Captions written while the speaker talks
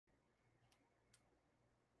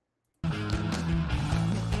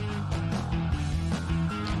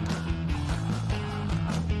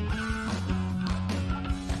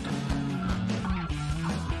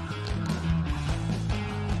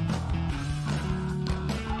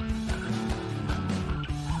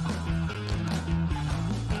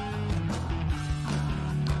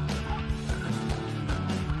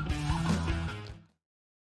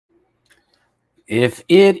If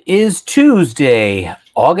it is Tuesday,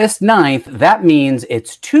 August 9th, that means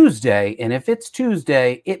it's Tuesday. And if it's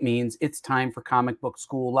Tuesday, it means it's time for Comic Book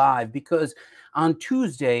School Live, because on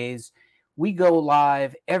Tuesdays, we go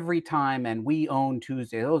live every time and we own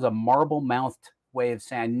Tuesday. That was a marble-mouthed way of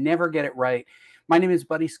saying I never get it right. My name is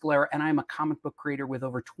Buddy Scalera, and I'm a comic book creator with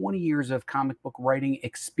over 20 years of comic book writing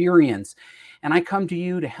experience. And I come to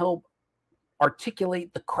you to help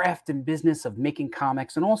articulate the craft and business of making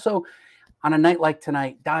comics, and also on a night like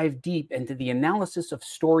tonight, dive deep into the analysis of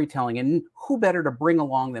storytelling. And who better to bring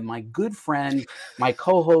along than my good friend, my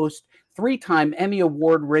co-host, three-time Emmy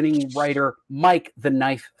Award-winning writer, Mike the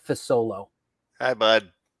Knife Fasolo. Hi,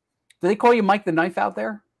 bud. Do they call you Mike the Knife out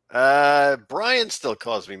there? Brian still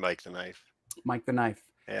calls me Mike the Knife. Mike the Knife.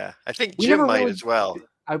 Yeah, I think Jim might as well.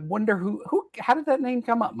 I wonder how did that name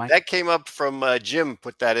come up, Mike? That came up from Jim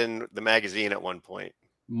put that in the magazine at one point.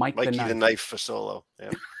 Mikey the Knife Fasolo. Yeah.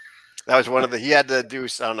 That was one of the, he had to do, I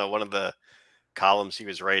don't know, one of the columns he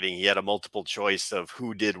was writing. He had a multiple choice of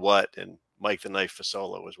who did what, and Mike the Knife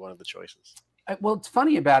Fasolo was one of the choices. Well, what's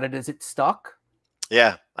funny about it is it stuck.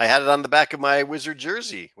 Yeah, I had it on the back of my Wizard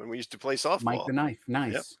jersey when we used to play softball. Mike the Knife,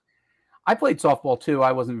 nice. Yep. I played softball too.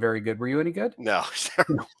 I wasn't very good. Were you any good? No.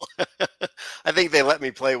 I think they let me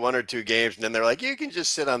play one or two games, and then they're like, you can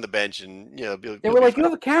just sit on the bench and, you know. They were like, you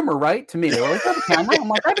have a camera, right? To me, they were like, you have a camera. I'm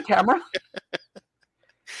like, I have a camera.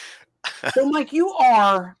 So, Mike, you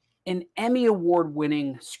are an Emmy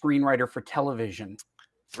Award-winning screenwriter for television.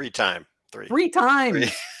 Three times.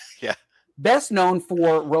 Yeah. Best known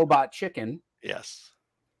for Robot Chicken. Yes.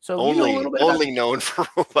 So only known for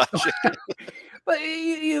Robot Chicken. But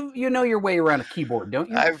you know your way around a keyboard, don't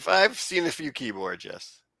you? I've seen a few keyboards,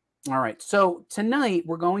 yes. All right. So tonight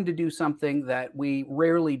we're going to do something that we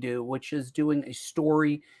rarely do, which is doing a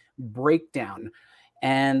story breakdown.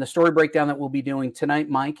 And the story breakdown that we'll be doing tonight,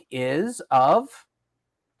 Mike, is of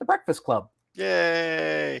The Breakfast Club.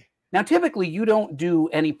 Yay. Now, typically, you don't do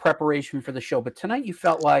any preparation for the show, but tonight you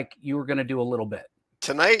felt like you were going to do a little bit.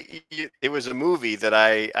 Tonight, it was a movie that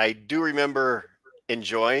I do remember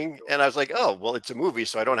enjoying. And I was like, oh, well, it's a movie,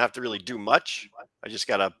 so I don't have to really do much. I just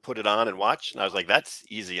got to put it on and watch. And I was like, that's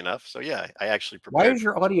easy enough. So, yeah, I actually prepared. Why is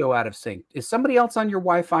your audio out of sync? Is somebody else on your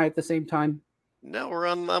Wi-Fi at the same time? No,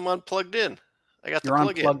 I'm unplugged in. I got You're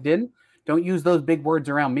unplugged in. Don't use those big words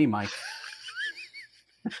around me, Mike.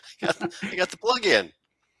 I got the plug in.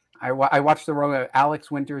 I watched the Alex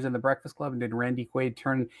Winters and The Breakfast Club, and did Randy Quaid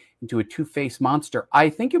turn into a two-faced monster? I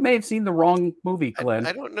think you may have seen the wrong movie, Glenn.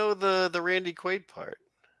 I don't know the Randy Quaid part.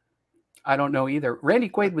 I don't know either. Randy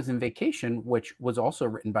Quaid was in Vacation, which was also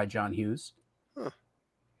written by John Hughes.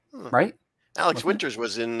 Right? Alex Winters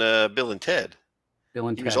was in Bill and Ted. Bill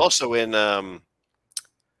and Ted. He was also in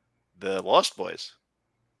The Lost Boys.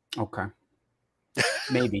 Okay.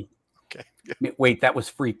 Maybe. Okay. Wait, that was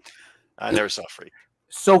Freaked. I never saw Freaked.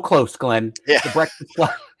 So close, Glenn. Yeah. The Breakfast Club.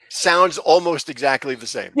 Sounds almost exactly the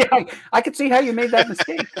same. Yeah, I could see how you made that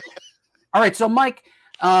mistake. All right, so Mike,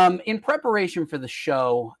 in preparation for the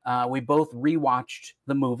show, we both rewatched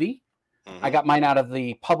the movie. I got mine out of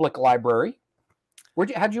the public library.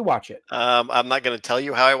 How'd you watch it? I'm not going to tell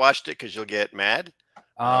you how I watched it because you'll get mad.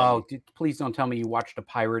 Oh, please don't tell me you watched a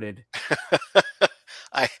pirated.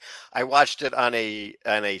 I watched it on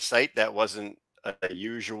a site that wasn't a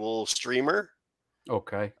usual streamer.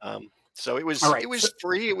 Okay. So it was right, it was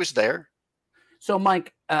free. It was there. So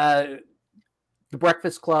Mike, The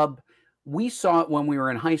Breakfast Club, we saw it when we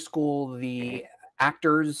were in high school. The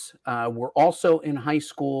actors were also in high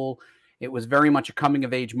school. It was very much a coming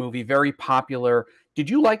of age movie, very popular. Did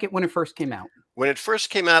you like it when it first came out? When it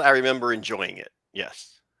first came out, I remember enjoying it.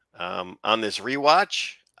 Yes. On this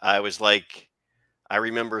rewatch, I was like, I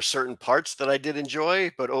remember certain parts that I did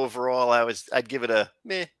enjoy, but overall, I'd give it a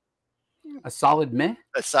meh. A solid meh?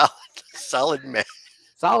 A solid meh.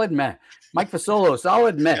 Solid meh. Mike Fasolo,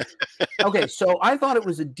 solid meh. Okay, so I thought it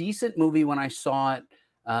was a decent movie when I saw it.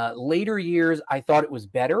 Later years, I thought it was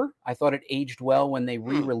better. I thought it aged well when they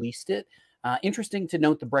re-released it. Interesting to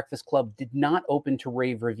note, The Breakfast Club did not open to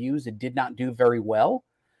rave reviews. It did not do very well.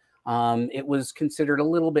 It was considered a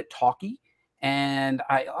little bit talky. And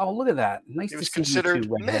oh, look at that. Nice to see you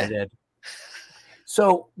two redheaded.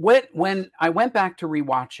 So when I went back to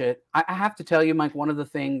rewatch it, I have to tell you, Mike, one of the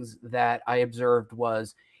things that I observed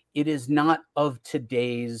was it is not of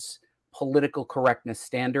today's political correctness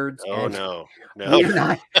standards. Oh, no.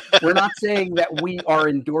 We're not saying that we are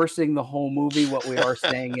endorsing the whole movie. What we are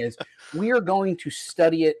saying is we are going to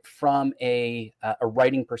study it from a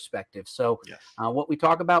writing perspective. So yes. What we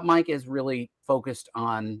talk about, Mike, is really focused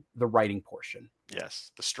on the writing portion.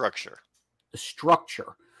 Yes, the structure. The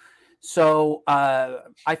structure. So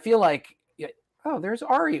I feel like Oh, there's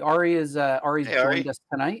Ari. Ari's Hey, joined Ari. us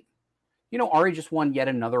tonight. You know, Ari just won yet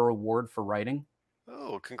another award for writing.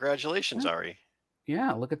 Oh, congratulations, Ari.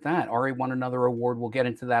 Yeah, look at that. Ari won another award. We'll get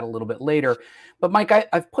into that a little bit later. But Mike,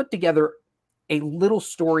 I've put together a little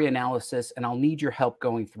story analysis, and I'll need your help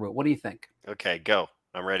going through it. What do you think? Okay, go.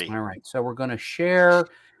 I'm ready. All right. So we're going to share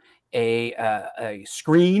a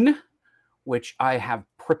screen, which I have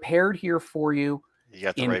prepared here for you,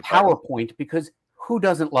 got the in right PowerPoint, button. because who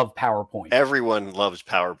doesn't love PowerPoint? Everyone loves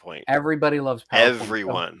PowerPoint. Everybody loves PowerPoint.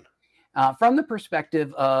 Everyone. So, from the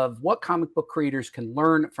perspective of what comic book creators can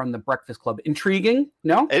learn from the Breakfast Club. Intriguing?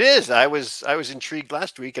 No? It is. I was intrigued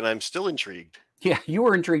last week, and I'm still intrigued. Yeah, you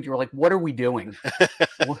were intrigued. You were like, what are we doing?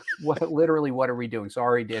 Literally, what are we doing? So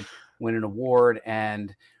Ari did win an award,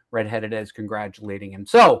 and Redheaded is congratulating him.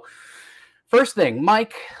 So first thing,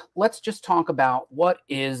 Mike, let's just talk about what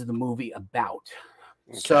is the movie about.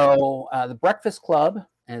 Okay. So The Breakfast Club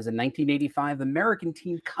is a 1985 American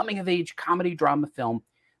teen coming-of-age comedy drama film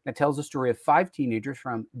that tells the story of 5 teenagers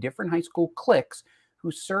from different high school cliques who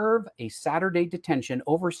serve a Saturday detention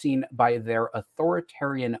overseen by their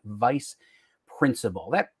authoritarian vice principal.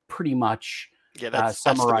 That pretty much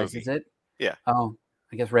summarizes it. Yeah. Oh,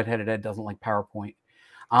 I guess Redheaded Ed doesn't like PowerPoint.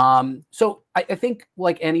 So I think,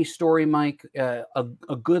 like any story, Mike, a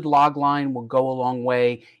good log line will go a long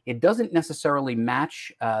way. It doesn't necessarily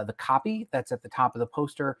match the copy that's at the top of the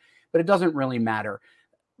poster, but it doesn't really matter.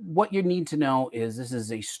 What you need to know is this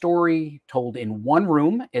is a story told in one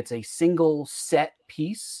room. It's a single set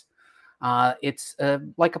piece. It's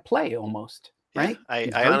like a play almost, right? Yeah,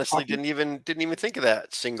 I honestly didn't even think of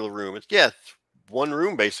that single room. It's one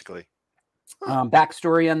room basically. Huh.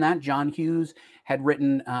 Backstory on that: John Hughes had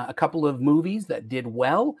written a couple of movies that did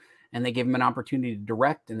well, and they gave him an opportunity to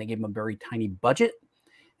direct, and they gave him a very tiny budget,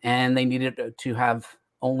 and they needed to have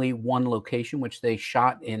only one location, which they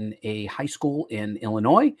shot in a high school in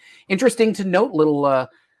Illinois. Interesting to note, little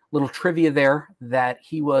trivia there, that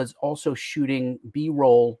he was also shooting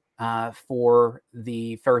B-roll for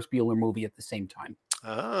the Ferris Bueller movie at the same time.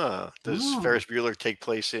 Does Ferris Bueller take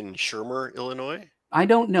place in Shermer, Illinois? I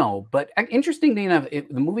don't know, but interestingly enough, the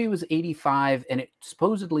movie was 85, and it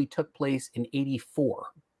supposedly took place in 84.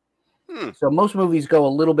 So most movies go a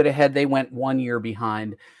little bit ahead. They went 1 year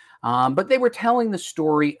behind. But they were telling the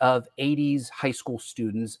story of 80s high school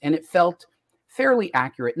students, and it felt fairly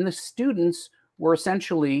accurate. And the students were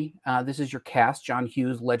essentially, this is your cast: John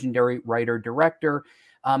Hughes, legendary writer, director,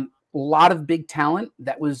 a lot of big talent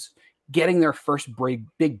that was getting their first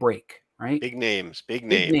big break, right? Big names.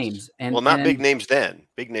 And, well, not big names then,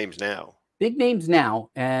 big names now. Big names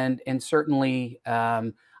now, and certainly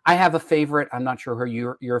I have a favorite. I'm not sure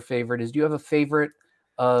who your favorite is. Do you have a favorite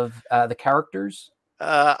of the characters?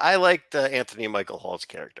 I liked Anthony Michael Hall's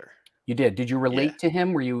character. You did. Did you relate to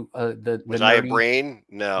him? Were you was I a brain?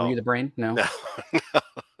 No. Were you the brain? No. No.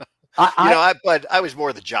 But I was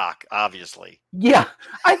more the jock, obviously. Yeah,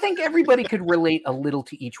 I think everybody could relate a little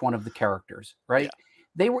to each one of the characters, right? Yeah.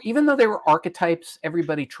 They were, even though they were archetypes,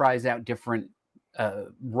 everybody tries out different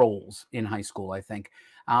roles in high school, I think.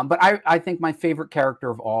 But I think my favorite character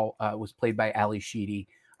of all was played by Ali Sheedy.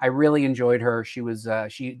 I really enjoyed her.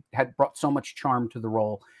 She had brought so much charm to the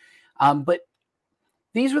role. But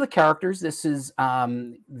these were the characters. This is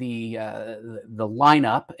the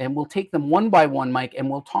lineup, and we'll take them one by one, Mike, and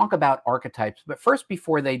we'll talk about archetypes. But first,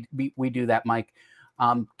 before we do that, Mike,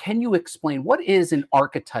 can you explain what is an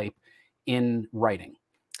archetype in writing?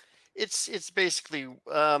 It's basically,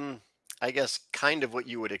 I guess, kind of what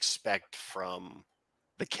you would expect from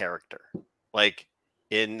the character. Like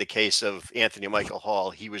in the case of Anthony Michael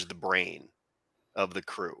Hall, he was the brain of the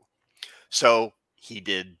crew. So he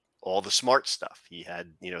did all the smart stuff. He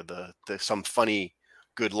had, some funny,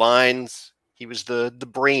 good lines. He was the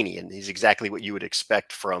brainy, and he's exactly what you would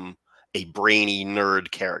expect from a brainy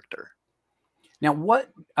nerd character. Now,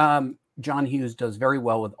 what John Hughes does very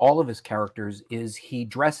well with all of his characters is he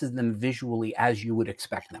dresses them visually as you would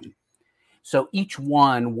expect them. So each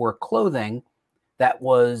one wore clothing that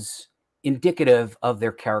was indicative of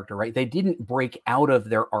their character, right? They didn't break out of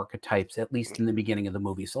their archetypes, at least in the beginning of the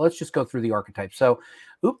movie. So let's just go through the archetypes. So,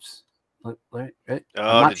 oops. I'm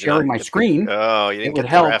not sharing my screen. It would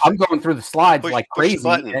help. I'm going through the slides like crazy.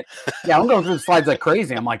 Yeah, I'm going through the slides like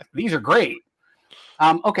crazy. I'm like, these are great.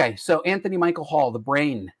 Okay, so Anthony Michael Hall, the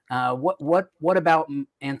brain. What about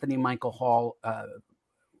Anthony Michael Hall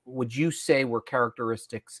would you say were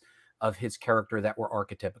characteristics of his character that were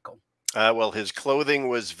archetypical? Well, his clothing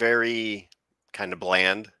was very kind of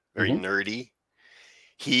bland, very nerdy.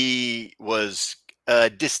 He was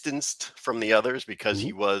distanced from the others because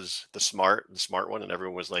he was the smart one, and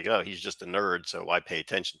everyone was like, "Oh, he's just a nerd, so why pay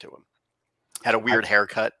attention to him?" Had a weird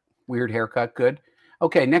haircut. Weird haircut. Good.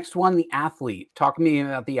 Okay, next one, the athlete. Talk to me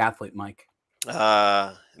about the athlete, Mike.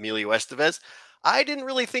 Emilio Estevez. I didn't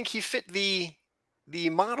really think he fit the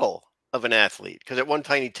model of an athlete, because at one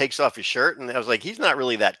time he takes off his shirt and I was like, he's not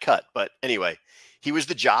really that cut. But anyway, he was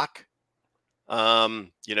the jock.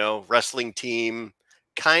 You know, wrestling team,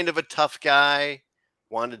 kind of a tough guy,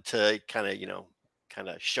 wanted to kind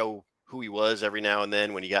of show who he was every now and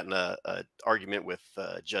then when he got in a argument with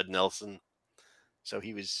Judd Nelson. So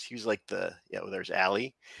he was like the, there's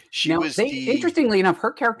Allie. Interestingly enough,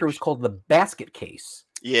 her character was called the Basket Case.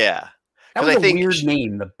 Yeah. That was a weird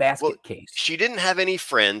name, the Basket Case. She didn't have any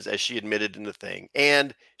friends, as she admitted in the thing.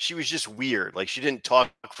 And she was just weird. Like, she didn't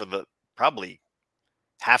talk for probably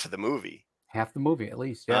half of the movie. Half the movie, at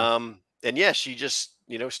least, yeah. And yeah, she just,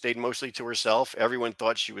 stayed mostly to herself. Everyone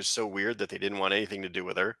thought she was so weird that they didn't want anything to do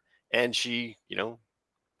with her. And she,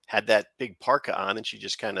 had that big parka on, and she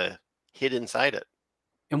just kind of hid inside it.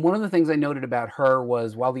 And one of the things I noted about her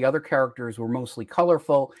was, while the other characters were mostly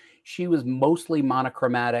colorful, she was mostly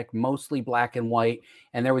monochromatic, mostly black and white.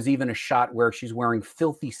 And there was even a shot where she's wearing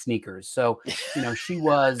filthy sneakers. So, she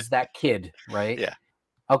was that kid, right? Yeah.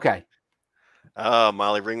 Okay.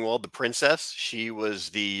 Molly Ringwald, the princess. She was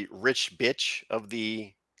the rich bitch of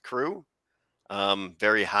the crew.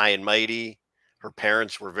 Very high and mighty. Her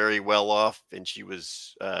parents were very well off, and she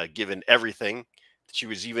was given everything. She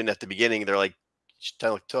was, even at the beginning, they're like,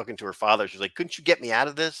 talking to her father. She's like, "Couldn't you get me out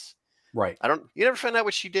of this?" Right. You never found out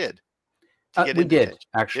what she did. We did.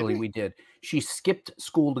 Actually, we did. She skipped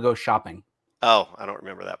school to go shopping. Oh, I don't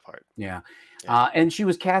remember that part. Yeah. And she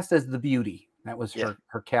was cast as the beauty. That was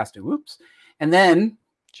her casting. Whoops. And then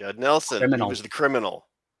Judd Nelson, he was the criminal.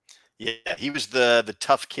 Yeah, he was the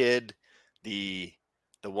tough kid, the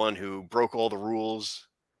one who broke all the rules,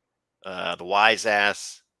 the wise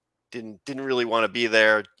ass, didn't really want to be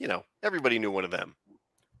there. Everybody knew one of them.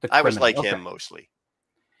 I was like him mostly.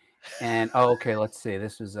 And okay, let's see.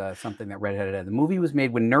 This was something that Redheaded had. The movie was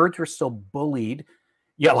made when nerds were still bullied.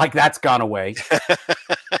 Yeah, like that's gone away.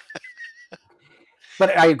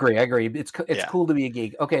 But I agree. It's cool to be a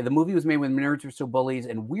geek. Okay, the movie was made when nerds were still bullies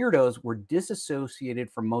and weirdos were disassociated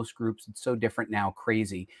from most groups. It's so different now.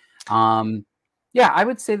 Crazy. Yeah, I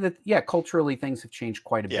would say that, culturally things have changed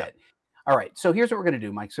quite a bit. All right, so here's what we're going to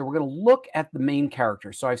do, Mike. So we're going to look at the main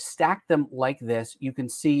characters. So I've stacked them like this. You can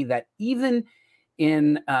see that even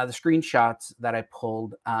in the screenshots that I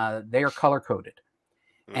pulled, they are color-coded.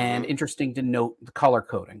 Mm-hmm. And interesting to note the color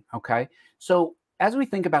coding, okay? So as we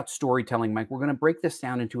think about storytelling, Mike, we're going to break this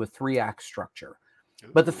down into a 3-act structure.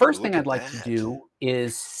 But the first thing I'd like to do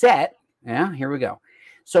is set, here we go.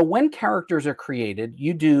 So when characters are created,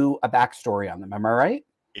 you do a backstory on them. Am I right?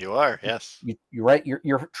 You are, yes. You're right.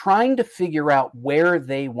 You're trying to figure out where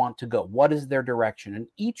they want to go. What is their direction? And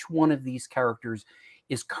each one of these characters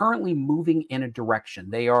is currently moving in a direction.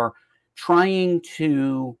 They are trying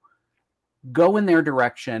to go in their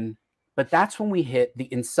direction, but that's when we hit the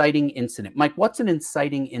inciting incident. Mike, what's an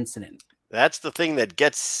inciting incident? That's the thing that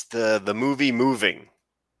gets the movie moving.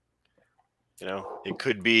 It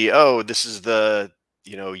could be, this is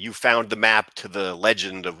you found the map to the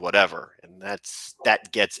legend of whatever, and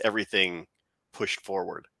that gets everything pushed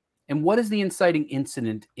forward. And what is the inciting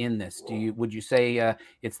incident in this? Would you say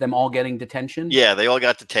it's them all getting detention? Yeah, they all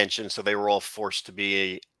got detention, so they were all forced to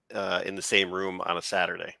be in the same room on a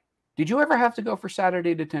Saturday. Did you ever have to go for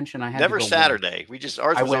Saturday detention? I had never Saturday. Ours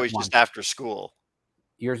was always just after school.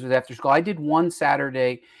 Yours was after school. I did one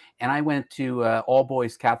Saturday, and I went to all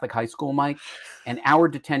boys Catholic high school, Mike, and our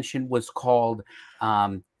detention was called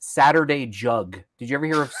Saturday Jug. Did you ever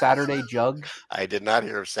hear of Saturday Jug? I did not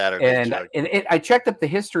hear of Saturday Jug. And I checked up the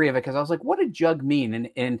history of it because I was like, what did Jug mean?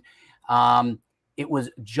 And it was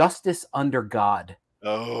justice under God.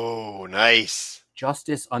 Oh, nice.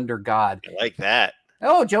 Justice under God. I like that.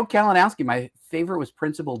 Oh, Joe Kalinowski. My favorite was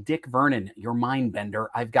Principal Dick Vernon. Your mind bender.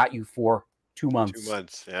 I've got you for 2 months. 2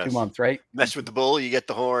 months, yes. 2 months, right? Mess with the bull, you get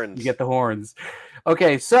the horns. You get the horns.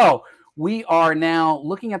 Okay, so we are now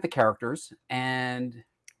looking at the characters, and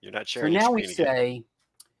you're not sharing. So now we say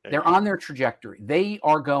they're on their trajectory. They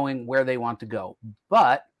are going where they want to go.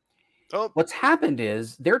 But what's happened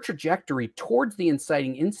is their trajectory towards the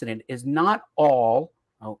inciting incident is not all.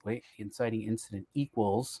 Oh, wait, the inciting incident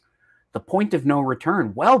equals the point of no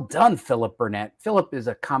return. Well done, Philip Burnett. Philip is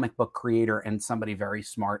a comic book creator and somebody very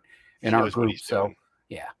smart in our group. So,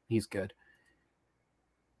 yeah, he's good.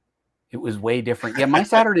 It was way different. Yeah, my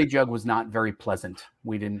Saturday Jug was not very pleasant.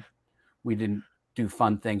 We didn't do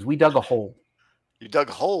fun things. We dug a hole. You dug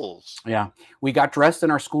holes? Yeah. We got dressed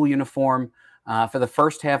in our school uniform. For the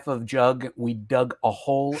first half of Jug, we dug a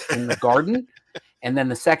hole in the garden. And then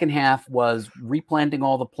the second half was replanting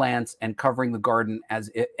all the plants and covering the garden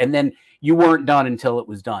and then you weren't done until it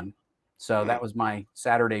was done. So that was my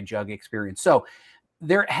Saturday jug experience. So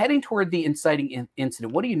they're heading toward the inciting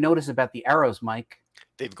incident. What do you notice about the arrows, Mike?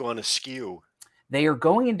 They've gone askew. They are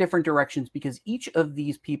going in different directions because each of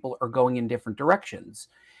these people are going in different directions.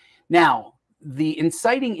 Now, the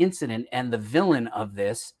inciting incident and the villain of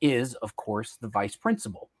this is, of course, the vice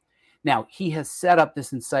principal. Now, he has set up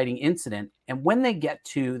this inciting incident, and when they get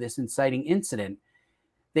to this inciting incident,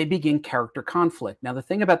 they begin character conflict. Now, the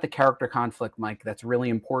thing about the character conflict, Mike, that's really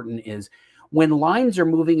important is when lines are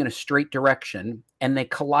moving in a straight direction and they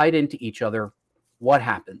collide into each other, what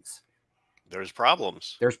happens? There's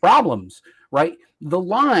problems. There's problems, right? The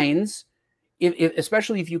lines,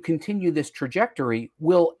 especially if you continue this trajectory,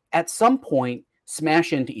 will at some point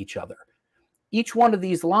smash into each other. Each one of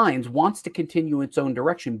these lines wants to continue its own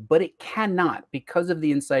direction, but it cannot because of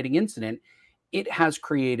the inciting incident. It has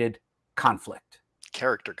created conflict.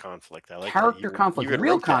 Character conflict. I like character conflict,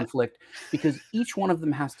 real conflict, because each one of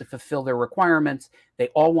them has to fulfill their requirements. They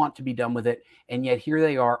all want to be done with it, and yet here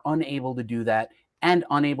they are unable to do that and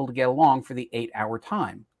unable to get along for the 8-hour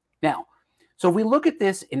time. Now, so if we look at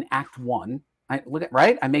this in Act 1, I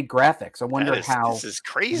made graphics. I wonder how this is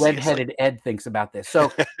crazy. Redheaded Ed thinks about this. So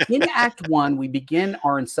in Act 1, we begin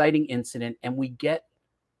our inciting incident, and we get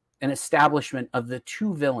an establishment of the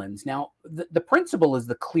two villains. Now, the principal is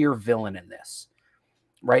the clear villain in this,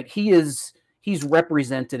 right? He's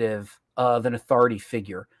representative of an authority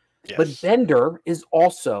figure. Yes. But Bender is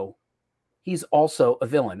also a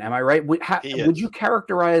villain. Am I right? Would you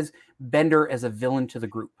characterize Bender as a villain to the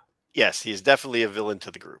group? Yes, he is definitely a villain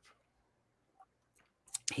to the group.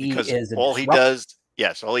 All he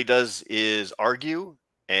does is argue,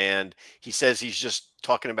 and he says he's just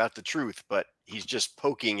talking about the truth, but he's just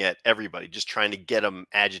poking at everybody, just trying to get them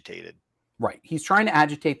agitated. Right. He's trying to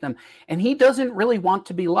agitate them, and he doesn't really want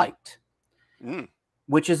to be liked,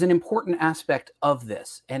 which is an important aspect of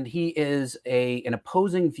this. And he is an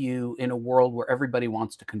opposing view in a world where everybody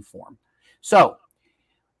wants to conform. So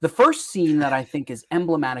the first scene that I think is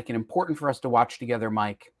emblematic and important for us to watch together,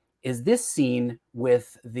 Mike, is this scene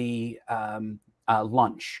with the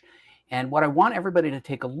lunch. And what I want everybody to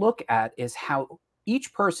take a look at is how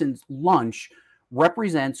each person's lunch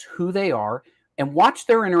represents who they are, and watch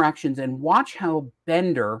their interactions and watch how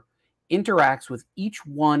Bender interacts with each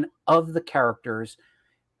one of the characters.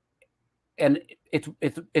 And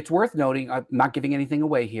it's worth noting, I'm not giving anything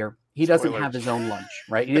away here, he doesn't have his own lunch,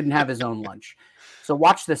 right? He didn't have his own lunch. So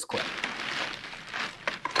watch this clip.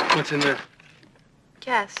 What's in there?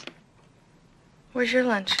 Guess. Where's your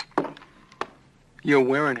lunch? You're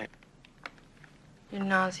wearing it. You're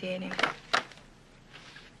nauseating.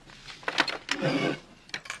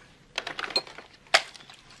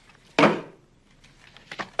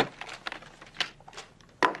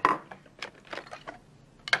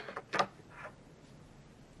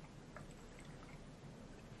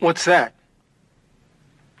 What's that?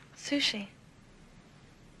 Sushi.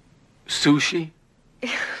 Sushi?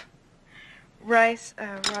 Rice,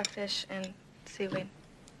 raw fish, and seaweed.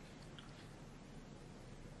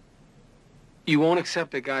 You won't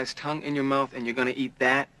accept a guy's tongue in your mouth and you're gonna eat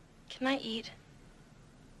that? Can I eat?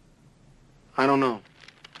 I don't know.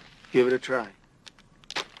 Give it a try.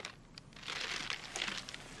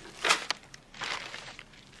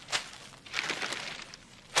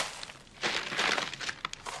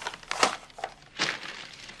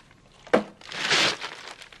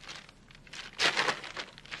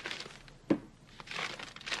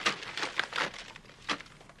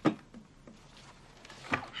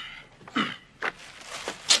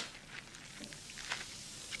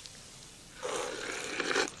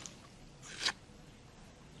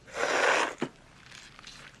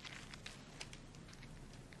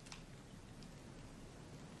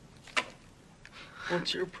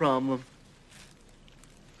 What's your problem?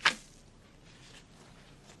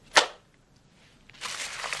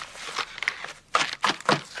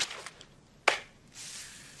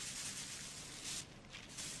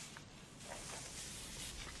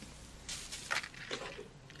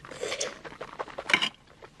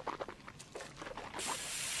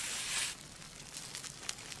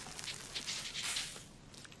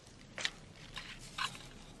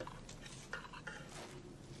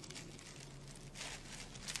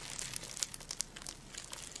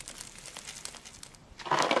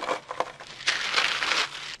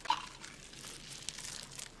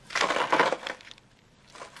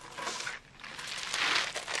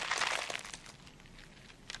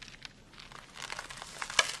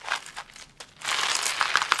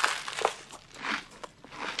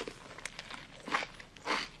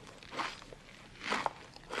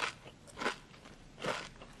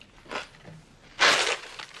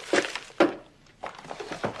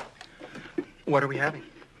 What are we having?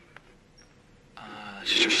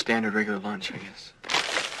 Just your standard regular lunch, I guess.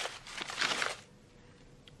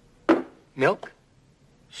 Milk?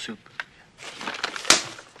 Soup.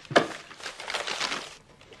 Oh,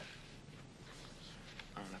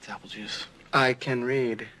 that's apple juice. I can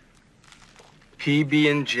read.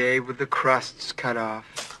 PB&J with the crusts cut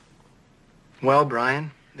off. Well,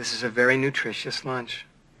 Brian, this is a very nutritious lunch.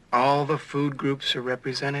 All the food groups are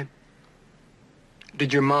represented.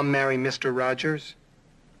 Did your mom marry Mr. Rogers?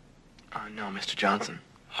 No, Mr. Johnson.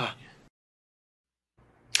 Huh.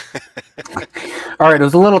 All right, it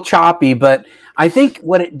was a little choppy, but I think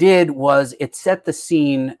what it did was it set the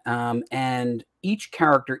scene, and each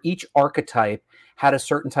character, each archetype had a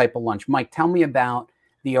certain type of lunch. Mike, tell me about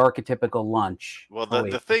the archetypical lunch. Well,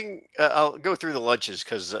 the thing, I'll go through the lunches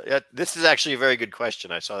because this is actually a very good question.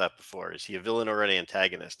 I saw that before. Is he a villain or an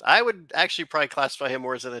antagonist? I would actually probably classify him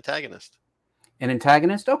more as an antagonist. An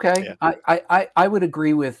antagonist? Okay. Yeah. I would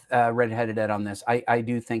agree with Redheaded Ed on this. I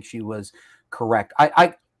do think she was correct.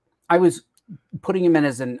 I was putting him in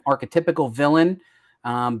as an archetypical villain,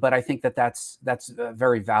 but I think that's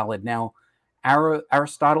very valid. Now,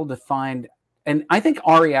 Aristotle defined, and I think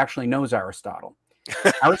Ari actually knows Aristotle.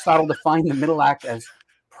 Aristotle defined the middle act as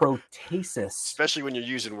protasis. Especially when you're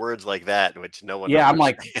using words like that, which no one understands. I'm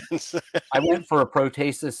like, I went for a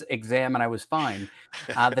protasis exam and I was fine.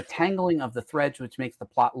 The tangling of the threads, which makes the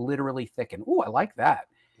plot literally thicken. Ooh, I like that.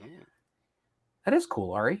 That is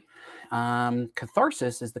cool, Ari.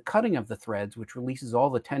 Catharsis is the cutting of the threads, which releases all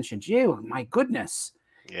the tension. Gee, my goodness.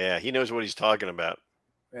 Yeah, he knows what he's talking about.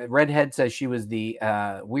 Redhead says she was the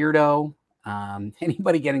weirdo.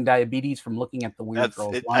 Anybody getting diabetes from looking at the weird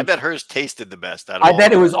girl's lunch? I bet hers tasted the best. I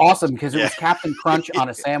bet it was awesome because it was Captain Crunch on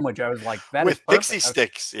a sandwich. I was like, that with is perfect. Pixie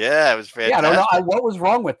sticks. Yeah, it was fantastic. Yeah, I don't know what was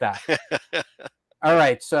wrong with that. All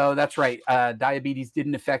right, so that's right. Diabetes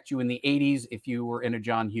didn't affect you in the 80s if you were in a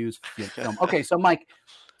John Hughes film. Okay, so Mike,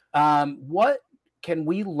 what can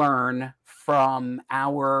we learn from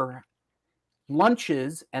our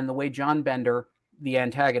lunches and the way John Bender, the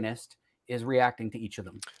antagonist, is reacting to each of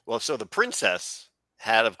them? Well, so the princess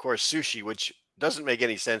had, of course, sushi, which doesn't make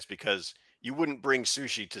any sense because you wouldn't bring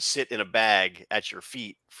sushi to sit in a bag at your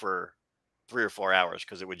feet for 3 or 4 hours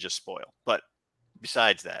because it would just spoil. But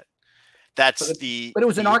besides that, but it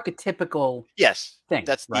was an archetypical thing.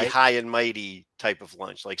 That's right? The high and mighty type of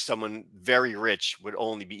lunch. Like someone very rich would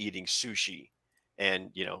only be eating sushi.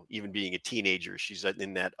 And, you know, even being a teenager, she's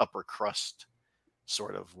in that upper crust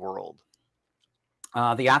sort of world.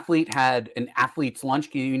 The athlete had an athlete's lunch.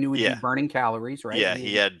 You knew he'd be burning calories, right? Yeah,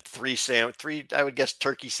 he had three, I would guess,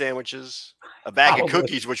 turkey sandwiches, a bag of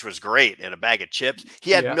cookies, which was great, and a bag of chips.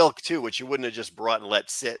 He had milk too, which you wouldn't have just brought and let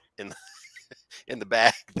sit in the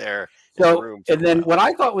bag there. So, and then what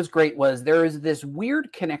I thought was great was there is this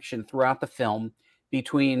weird connection throughout the film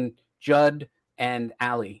between Judd and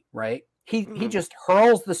Allie, right? He just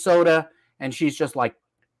hurls the soda, and she's just like,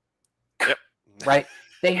 yep. Right?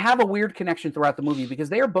 They have a weird connection throughout the movie because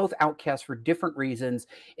they are both outcasts for different reasons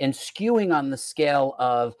and skewing on the scale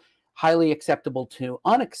of highly acceptable to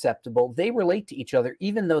unacceptable. They relate to each other,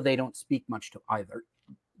 even though they don't speak much to either.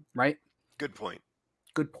 Right? Good point.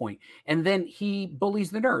 Good point. And then he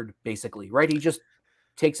bullies the nerd, basically, right? He just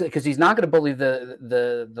takes it because he's not going to bully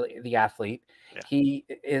the athlete. Yeah. He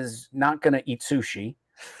is not going to eat sushi.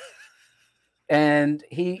 And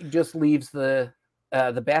he just leaves the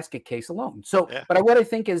basket case alone. So, but what I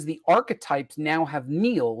think is the archetypes now have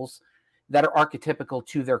meals that are archetypical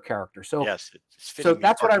to their character. So, so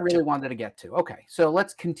that's what I really wanted to get to. Okay, so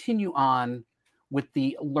let's continue on with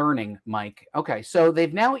the learning, Mike. Okay, so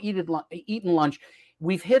they've now eaten lunch.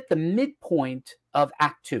 We've hit the midpoint of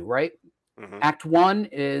Act 2, right? Mm-hmm. Act 1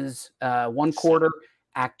 is 1/4.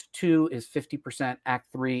 Act 2 is 50%.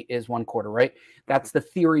 Act 3 is 1/4, right? That's the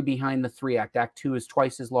theory behind the 3-act. Act 2 is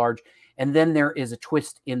twice as large. And then there is a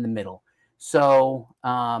twist in the middle. So,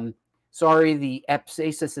 sorry, the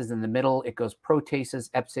epsasis is in the middle. It goes protasis,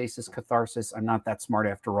 epsasis, catharsis. I'm not that smart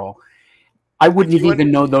after all. I wouldn't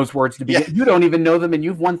even know those words to begin. You don't even know them, and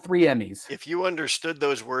you've won 3 Emmys. If you understood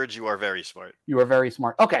those words, you are very smart. You are very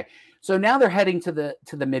smart. Okay, so now they're heading to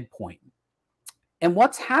the midpoint. And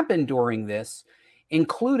what's happened during this,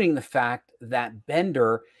 including the fact that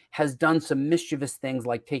Bender has done some mischievous things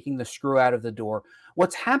like taking the screw out of the door.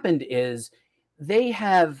 What's happened is they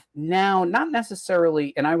have now not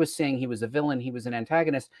necessarily, and I was saying he was a villain, he was an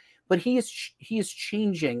antagonist, but he is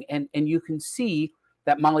changing, and you can see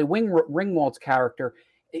that Molly Ringwald's character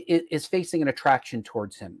is facing an attraction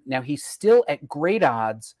towards him. Now, he's still at great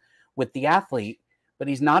odds with the athlete, but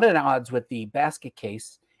he's not at odds with the basket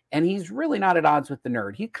case, and he's really not at odds with the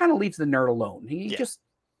nerd. He kind of leaves the nerd alone. He just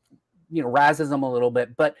razzes him a little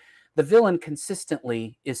bit, but the villain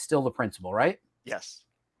consistently is still the principal, right? Yes.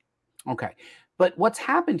 Okay. But what's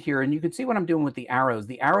happened here, and you can see what I'm doing with the arrows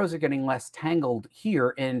are getting less tangled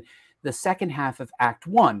here in the second half of Act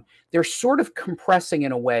 1. They're sort of compressing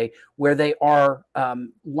in a way where they are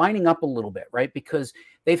lining up a little bit, right? Because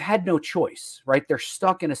they've had no choice, right? They're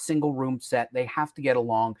stuck in a single room set. They have to get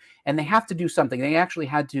along, and they have to do something. They actually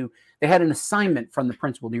they had an assignment from the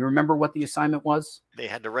principal. Do you remember what the assignment was? They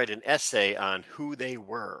had to write an essay on who they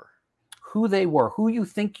were. Who they were, who you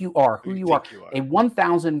think you are, who you are. A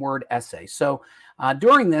 1,000-word essay. So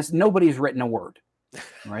during this, nobody's written a word,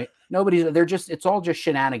 right? It's all just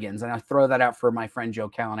shenanigans. And I throw that out for my friend Joe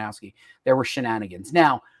Kalinowski. There were shenanigans.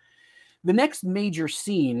 Now, the next major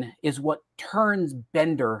scene is what turns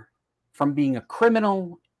Bender from being a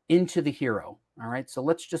criminal into the hero. All right, so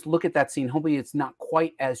let's just look at that scene. Hopefully it's not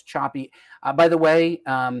quite as choppy. By the way,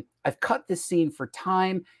 I've cut this scene for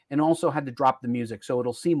time and also had to drop the music, so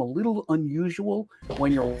it'll seem a little unusual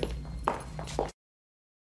when you're...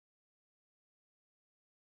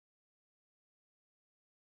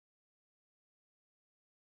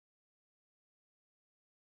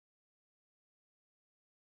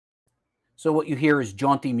 So what you hear is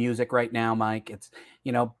jaunty music right now, Mike. It's,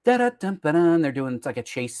 da-da-dum-ba-dum. They're doing, it's like a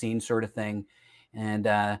chase scene sort of thing. And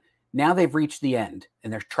now they've reached the end,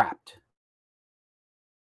 and they're trapped.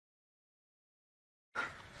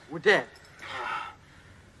 We're dead.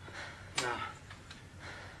 No.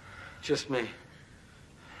 Just me.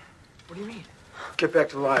 What do you mean? Get back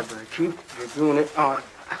to the library. Keep doing it. I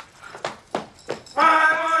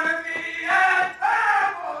wanna be a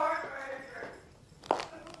cowboy.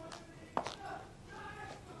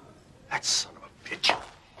 That son of a bitch.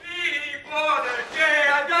 Before the day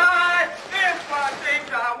I die, if I think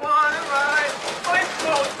I wanna ride, fight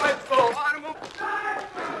slow, automobile.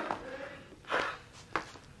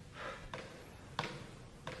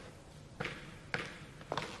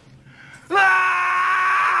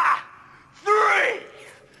 Ah! 3,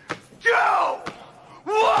 2,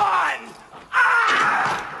 1.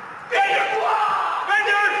 Ah!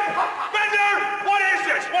 Bender! What is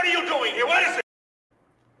this? What are you doing here? What is it?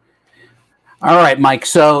 All right, Mike.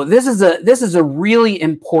 So this is a really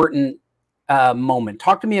important moment.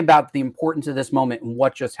 Talk to me about the importance of this moment and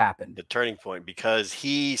what just happened. The turning point, because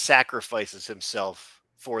he sacrifices himself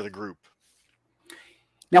for the group.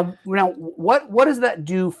 Now, what does that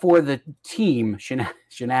do for the team?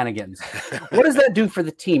 Shenanigans. What does that do for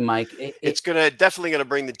the team, Mike? It's definitely gonna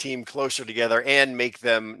bring the team closer together and make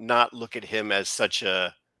them not look at him as such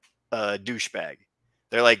a douchebag.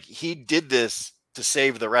 They're like, he did this to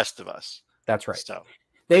save the rest of us. That's right. So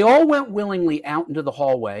they all went willingly out into the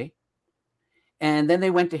hallway, and then they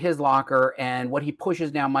went to his locker, and what he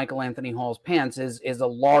pushes down Michael Anthony Hall's pants is a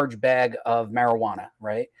large bag of marijuana,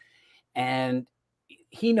 right? And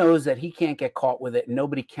he knows that he can't get caught with it.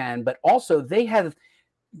 Nobody can. But also they have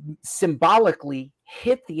symbolically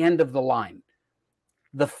hit the end of the line.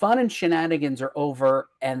 The fun and shenanigans are over,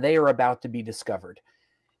 and they are about to be discovered.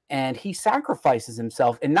 And he sacrifices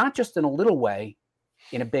himself, and not just in a little way,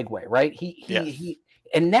 in a big way, right?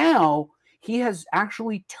 And now he has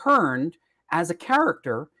actually turned as a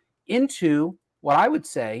character into what I would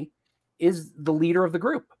say is the leader of the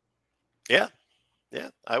group. Yeah. Yeah,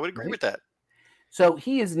 I would agree with that. So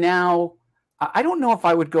he is now, I don't know if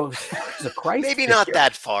I would go as far as a Christ maybe not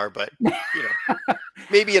that far, but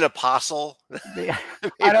maybe an apostle. He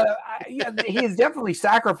is definitely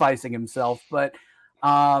sacrificing himself, but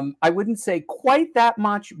I wouldn't say quite that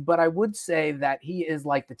much, but I would say that he is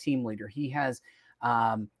like the team leader. He has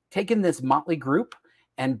taken this motley group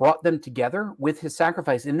and brought them together with his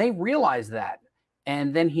sacrifice, and they realize that.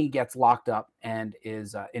 And then he gets locked up and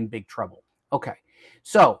is in big trouble. Okay,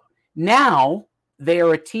 so now they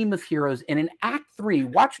are a team of heroes. And in Act 3,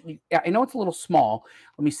 watch, I know it's a little small.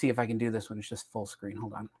 Let me see if I can do this when it's just full screen.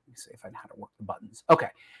 Hold on. Let me see if I know how to work the buttons. Okay,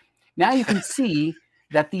 now you can see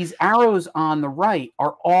that these arrows on the right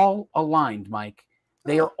are all aligned, Mike.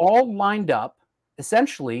 They are all lined up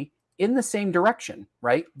essentially in the same direction,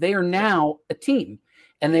 right? They are now a team,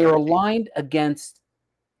 and they are aligned against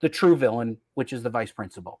the true villain, which is the vice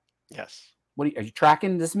principal. Yes. Are you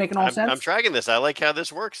tracking? This is making all sense? I'm tracking this. I like how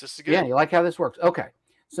this works. This is good. Yeah, you like how this works. Okay.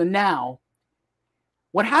 So now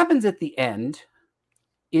what happens at the end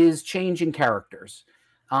is change in characters.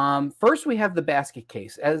 First, we have the basket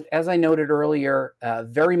case. As I noted earlier,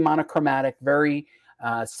 very monochromatic, very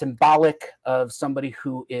symbolic of somebody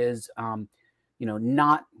who is,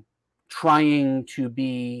 not trying to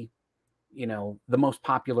be, the most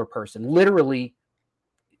popular person. Literally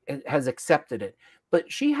has accepted it. But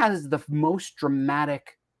she has the most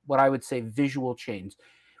dramatic, what I would say, visual change.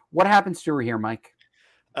 What happens to her here, Mike?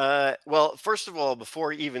 Well, first of all,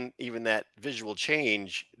 before even that visual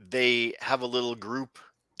change, they have a little group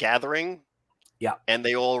gathering. Yeah. And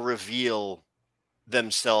they all reveal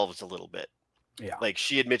themselves a little bit. Yeah. Like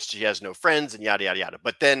she admits she has no friends and yada, yada, yada.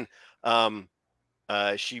 But then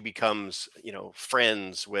she becomes,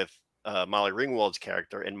 friends with Molly Ringwald's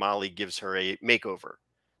character, and Molly gives her a makeover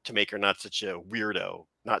to make her not such a weirdo,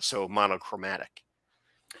 not so monochromatic.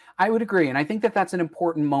 I would agree. And I think that that's an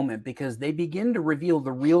important moment because they begin to reveal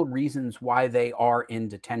the real reasons why they are in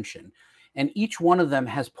detention. And each one of them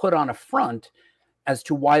has put on a front as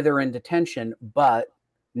to why they're in detention. But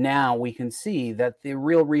now we can see that the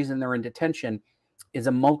real reason they're in detention is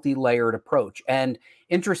a multi-layered approach. And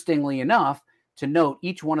interestingly enough, to note,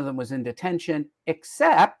 each one of them was in detention,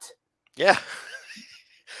 except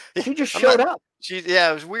she just showed up.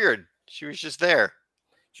 It was weird. She was just there.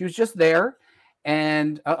 She was just there.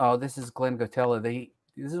 And this is Glenn Gotella.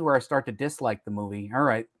 This is where I start to dislike the movie. All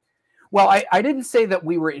right. Well, I didn't say that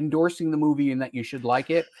we were endorsing the movie and that you should like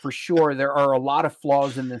it. For sure, there are a lot of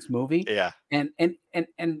flaws in this movie. Yeah. And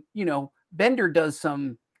Bender does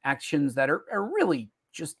some actions that are really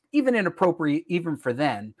just even inappropriate, even for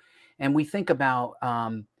then. And we think about,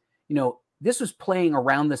 this was playing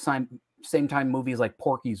around the same time movies like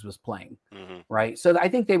Porky's was playing, right? So I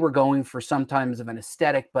think they were going for sometimes of an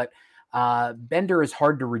aesthetic, but Bender is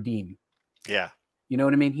hard to redeem. Yeah. You know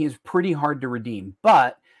what I mean? He is pretty hard to redeem.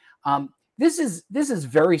 But this is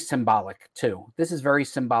very symbolic too. This is very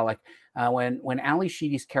symbolic when Ali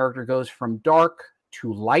Sheedy's character goes from dark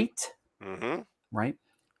to light, right?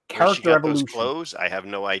 Character evolution. Those clothes, I have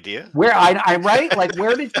no idea. Where I right? Like,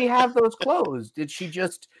 where did she have those clothes? Did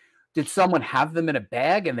someone have them in a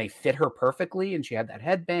bag and they fit her perfectly and she had that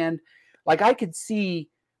headband? Like, I could see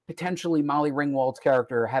potentially Molly Ringwald's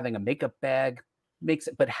character having a makeup bag,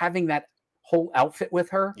 but having that whole outfit with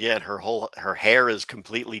her. Yeah, and her hair is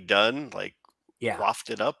completely done, like coiffed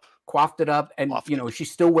it up, and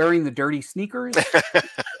she's still wearing the dirty sneakers.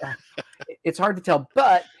 It's hard to tell,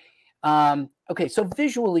 but okay, so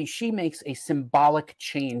visually she makes a symbolic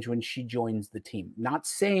change when she joins the team. Not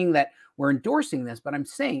saying that we're endorsing this, but I'm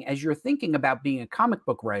saying as you're thinking about being a comic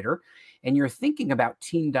book writer and you're thinking about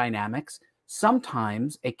team dynamics,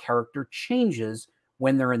 sometimes a character changes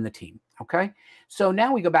when they're in the team. Okay, so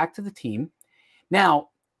now we go back to the team. Now,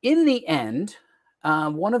 in the end,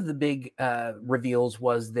 one of the big reveals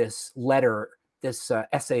was this letter, this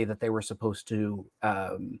essay that they were supposed to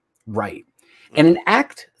write. And in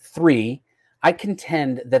Act 3, I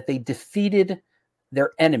contend that they defeated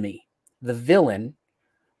their enemy, the villain,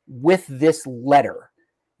 with this letter.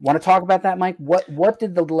 Want to talk about that, Mike? What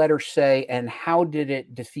did the letter say, and how did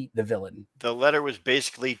it defeat the villain? The letter was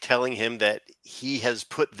basically telling him that he has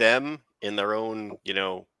put them in their own,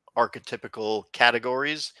 archetypical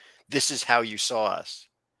categories. This is how you saw us,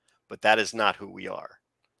 but that is not who we are,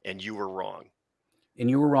 and you were wrong.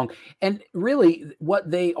 And really,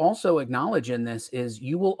 what they also acknowledge in this is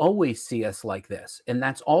you will always see us like this, and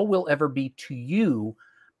that's all we'll ever be to you,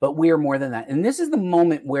 but we are more than that. And this is the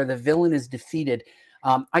moment where the villain is defeated.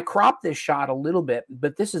 I cropped this shot a little bit,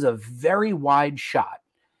 but this is a very wide shot.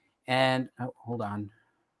 And hold on.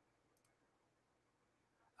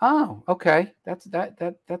 Oh, okay. That's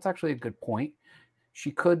actually a good point. She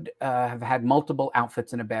could have had multiple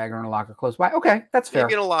outfits in a bag or in a locker close by. Okay, that's fair.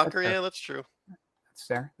 Maybe in a locker, yeah, that's true.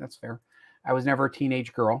 That's fair. I was never a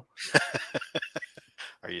teenage girl.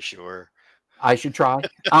 Are you sure? I should try.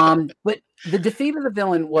 But the defeat of the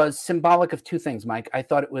villain was symbolic of two things, Mike. I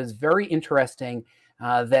thought it was very interesting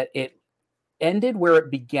that it ended where it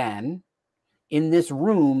began, in this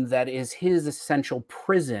room that is his essential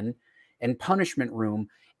prison and punishment room.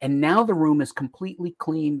 And now the room is completely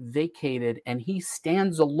clean, vacated, and he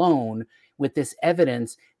stands alone with this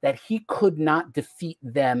evidence that he could not defeat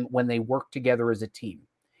them when they worked together as a team.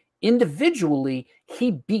 Individually,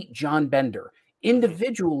 he beat John Bender.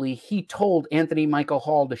 Individually, he told Anthony Michael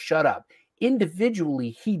Hall to shut up. Individually,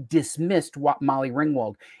 he dismissed Molly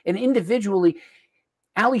Ringwald. And individually,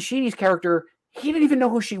 Ali Sheedy's character, he didn't even know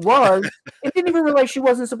who she was. And didn't even realize she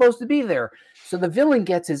wasn't supposed to be there. So the villain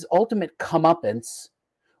gets his ultimate comeuppance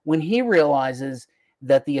when he realizes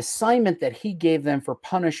that the assignment that he gave them for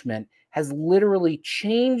punishment has literally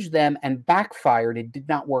changed them and backfired. It did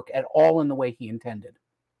not work at all in the way he intended.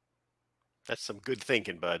 That's some good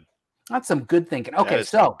thinking, bud. That's some good thinking. Okay,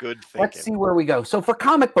 so let's see where we go. So for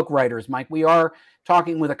comic book writers, Mike, we are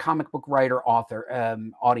talking with a comic book writer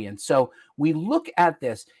audience. So we look at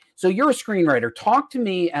this. So you're a screenwriter. Talk to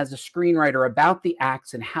me as a screenwriter about the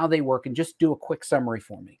acts and how they work, and just do a quick summary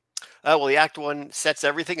for me. Well, the act one sets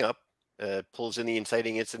everything up, pulls in the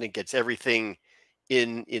inciting incident, gets everything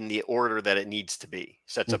in the order that it needs to be.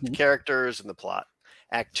 Sets up the characters and the plot.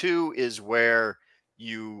 Act 2 is where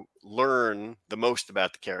you learn the most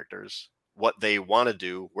about the characters, what they want to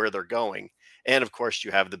do, where they're going, and of course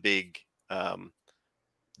you have the big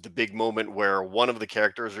moment where one of the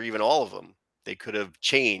characters, or even all of them, they could have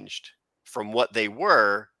changed from what they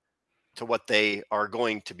were to what they are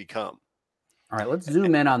going to become. All right, let's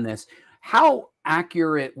zoom in on this. How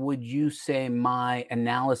accurate would you say my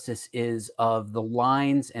analysis is of the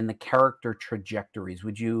lines and the character trajectories?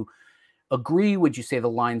 Would you agree? Would you say the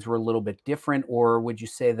lines were a little bit different? Or would you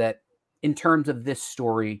say that in terms of this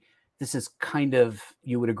story, this is kind of,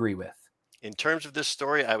 you would agree with? In terms of this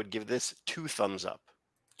story, I would give this 2 thumbs up.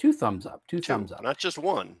 2 thumbs up. 2 thumbs up. Not just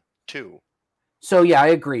 1, 2. So yeah, I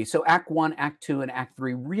agree. So Act 1, Act 2, and Act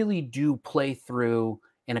 3 really do play through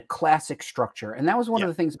in a classic structure. And that was one of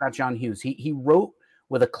the things about John Hughes. He wrote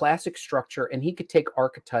with a classic structure, and he could take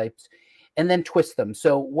archetypes and then twist them.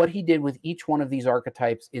 So what he did with each one of these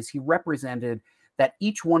archetypes is he represented that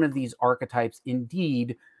each one of these archetypes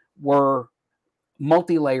indeed were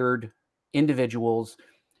multi-layered individuals,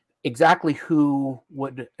 exactly who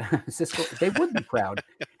would Cisco, they would be proud.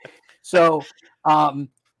 So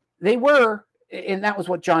they were, and that was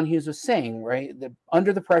what John Hughes was saying, right?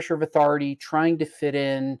 Under the pressure of authority, trying to fit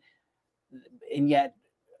in, and yet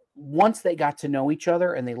once they got to know each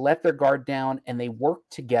other and they let their guard down and they worked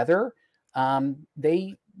together,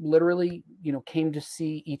 they literally, came to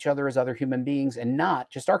see each other as other human beings and not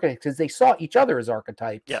just archetypes, because they saw each other as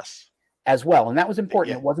archetypes as well. And that was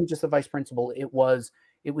important. It wasn't just the vice principal. It was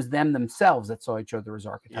them themselves that saw each other as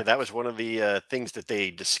archetypes. Yeah, that was one of the things that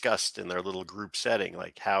they discussed in their little group setting,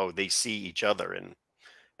 like how they see each other. And,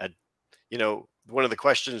 one of the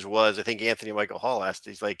questions was, I think Anthony Michael Hall asked,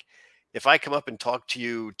 he's like, if I come up and talk to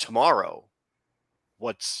you tomorrow,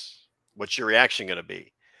 what's your reaction going to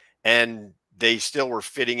be? And they still were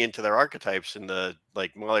fitting into their archetypes. And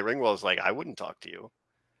Molly Ringwald was like, I wouldn't talk to you.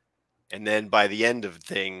 And then by the end of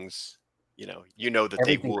things, that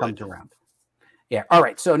everything they would. Comes around. Yeah. All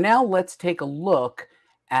right. So now let's take a look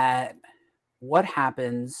at what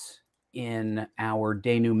happens in our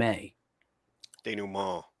denouement.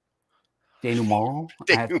 Denouement.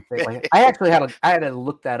 I actually had to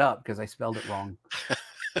look that up because I spelled it wrong.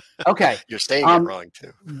 Okay. You're saying it wrong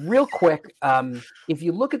too. Real quick, if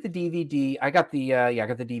you look at the DVD, I got the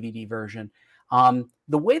DVD version.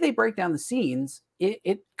 The way they break down the scenes,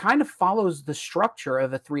 it kind of follows the structure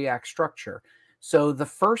of a 3-act structure. So the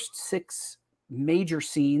first 6 major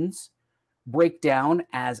scenes break down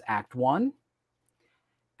as Act 1.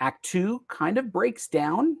 Act 2 kind of breaks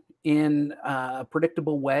down in a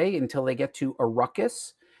predictable way until they get to a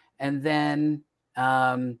ruckus. And then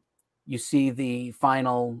you see the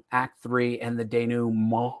final Act 3 and the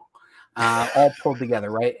denouement all pulled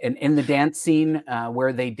together, right? And in the dance scene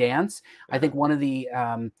where they dance, I think one of the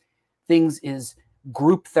things is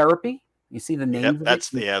group therapy. You see the names of that's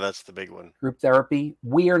the big one. Group therapy.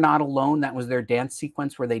 We Are Not Alone. That was their dance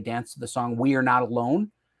sequence where they danced to the song We Are Not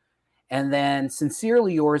Alone. And then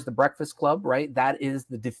Sincerely Yours, The Breakfast Club, right? That is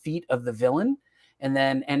the defeat of the villain. And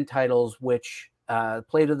then end titles, which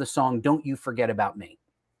play to the song Don't You Forget About Me.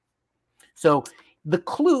 So the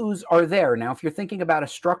clues are there. Now, if you're thinking about a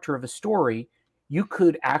structure of a story, you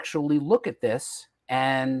could actually look at this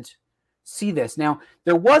and see this. Now,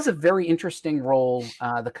 there was a very interesting role,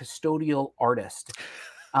 the custodial artist.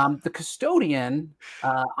 The custodian,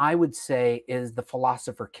 I would say, is the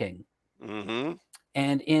philosopher king. Mm-hmm.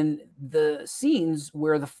 And in the scenes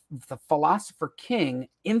where the philosopher king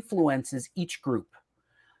influences each group.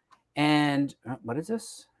 And what is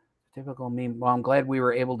this? Typical meme. Well, I'm glad we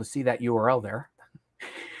were able to see that URL there.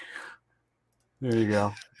 There you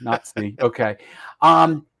go. Not see. Okay.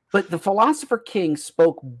 But the philosopher king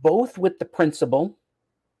spoke both with the principal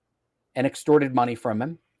and extorted money from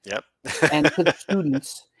him. Yep. And to the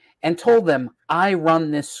students and told them, I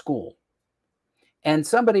run this school. And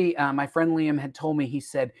somebody, my friend Liam had told me, he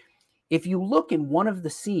said, if you look in one of the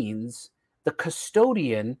scenes, the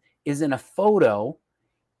custodian is in a photo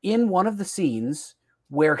in one of the scenes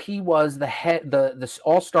where he was the head, the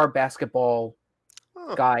all-star basketball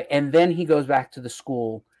guy. And then he goes back to the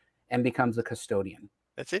school and becomes the custodian.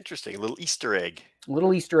 That's interesting. A little Easter egg. A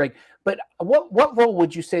little Easter egg. But what role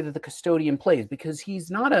would you say that the custodian plays? Because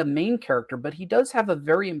he's not a main character, but he does have a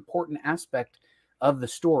very important aspect of the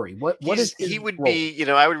story. What is his he would role? be,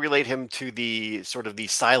 I would relate him to the sort of the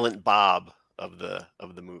silent Bob of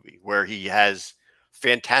the movie, where he has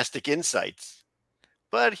fantastic insights,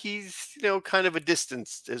 but he's, kind of a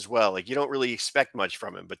distance as well. Like, you don't really expect much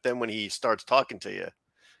from him, but then when he starts talking to you,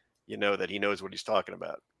 you know that he knows what he's talking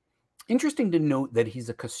about. Interesting to note that he's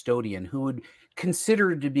a custodian who would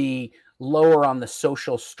consider to be lower on the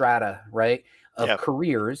social strata, right, of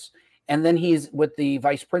careers. And then he's with the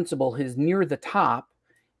vice principal, who's near the top,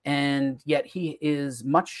 and yet he is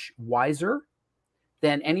much wiser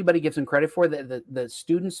than anybody gives him credit for. The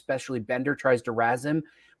students, especially Bender, tries to razz him.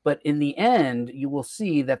 But in the end, you will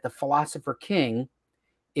see that the Philosopher King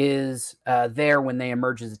is there when they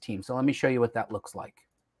emerge as a team. So let me show you what that looks like.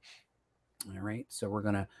 All right, so we're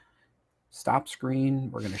going to stop screen.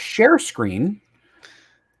 We're going to share screen.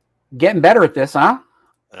 Getting better at this, huh?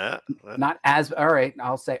 Not as, all right,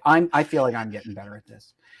 I'll say I feel like I'm getting better at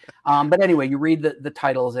this. But anyway, you read the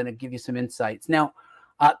titles and it gives you some insights. Now,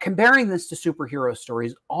 comparing this to superhero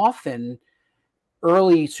stories, often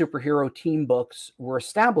early superhero team books were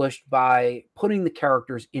established by putting the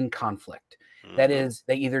characters in conflict. That is,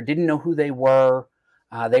 they either didn't know who they were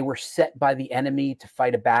set by the enemy to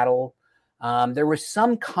fight a battle. There was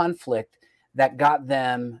some conflict that got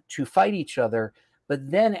them to fight each other. But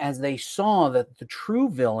then as they saw that the true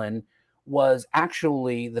villain was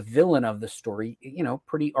actually the villain of the story, you know,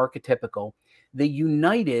 pretty archetypical, they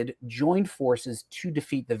united, joined forces to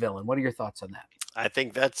defeat the villain. What are your thoughts on that? I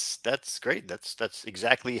think that's great. That's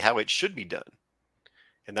exactly how it should be done.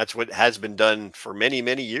 And that's what has been done for many,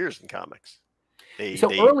 many years in comics.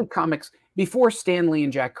 Early comics, before Stan Lee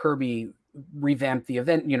and Jack Kirby revamped the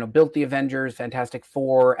event, you know, built the Avengers, Fantastic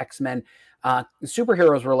Four, X-Men, the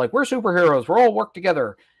superheroes were like, we're superheroes, we're all work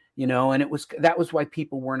together, you know, and that was why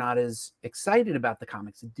people were not as excited about the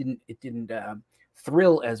comics. It didn't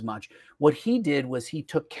thrill as much. What he did was he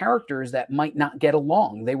took characters that might not get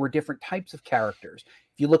along. They were different types of characters.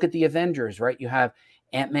 If you look at the Avengers, right, you have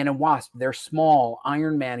Ant-Man and Wasp, they're small.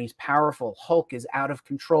 Iron Man, he's powerful. Hulk is out of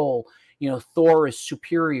control. You know, Thor is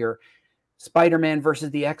superior. Spider-Man versus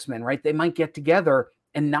the X-Men, right? They might get together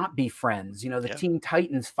and not be friends. You know, the Teen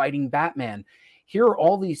Titans fighting Batman. Here are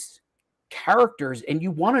all these characters, and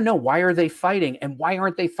you want to know, why are they fighting, and why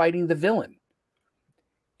aren't they fighting the villain?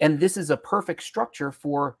 And this is a perfect structure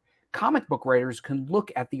for comic book writers can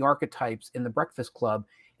look at the archetypes in the Breakfast Club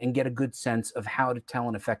and get a good sense of how to tell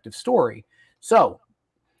an effective story. So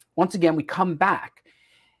once again, we come back.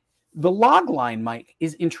 The log line, Mike,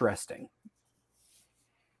 is interesting.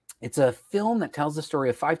 It's a film that tells the story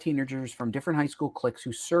of 5 teenagers from different high school cliques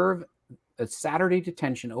who serve a Saturday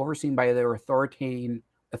detention overseen by their authoritarian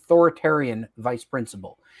vice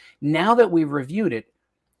principal. Now that we've reviewed it,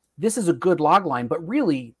 this is a good log line, but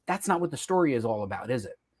really, that's not what the story is all about, is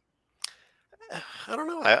it? I don't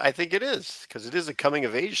know. I think it is, because it is a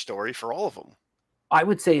coming-of-age story for all of them. I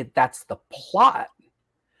would say that's the plot,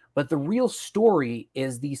 but the real story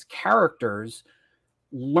is these characters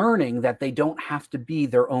learning that they don't have to be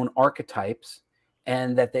their own archetypes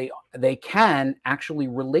and that they can actually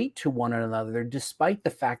relate to one another despite the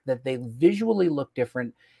fact that they visually look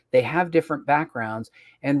different, they have different backgrounds,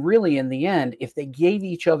 and really in the end, if they gave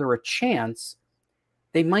each other a chance,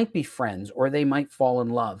 they might be friends or they might fall in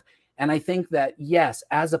love. And I think that, yes,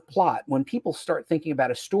 as a plot, when people start thinking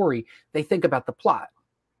about a story, they think about the plot.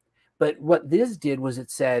 But what this did was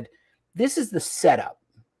it said, this is the setup.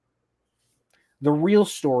 The real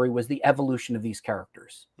story was the evolution of these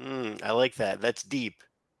characters. I like that. That's deep.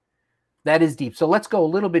 That is deep. So let's go a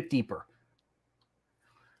little bit deeper.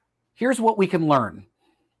 Here's what we can learn.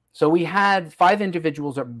 So we had 5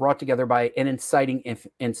 individuals that were brought together by an inciting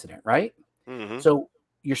incident, right? So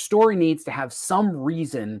your story needs to have some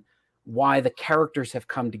reason why the characters have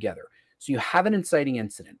come together. So you have an inciting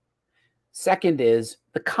incident. Second is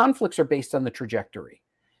the conflicts are based on the trajectory,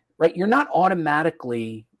 right? You're not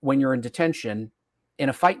automatically, when you're in detention, in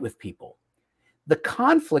a fight with people. The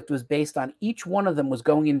conflict was based on each one of them was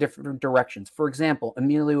going in different directions. For example,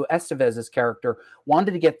 Emilio Estevez's character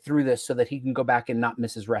wanted to get through this so that he can go back and not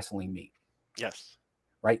miss his wrestling meet. Yes.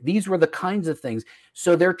 Right? These were the kinds of things.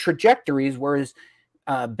 So their trajectories, whereas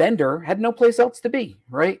Bender had no place else to be,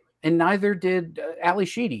 right? And neither did Ali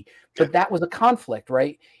Sheedy. But that was a conflict,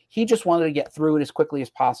 right? He just wanted to get through it as quickly as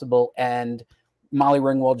possible. And Molly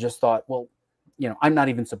Ringwald just thought, well, you know, I'm not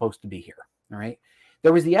even supposed to be here. All right.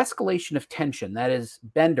 There was the escalation of tension. That is,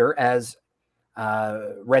 Bender, as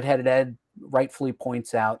Redheaded Ed rightfully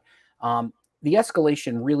points out, the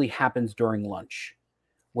escalation really happens during lunch,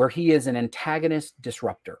 where he is an antagonist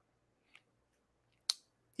disruptor.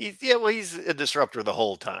 He's a disruptor the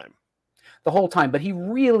whole time. The whole time, but he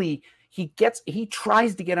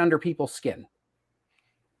tries to get under people's skin.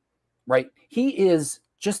 Right? He is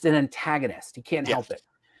just an antagonist. He can't help it.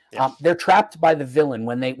 Yes. They're trapped by the villain.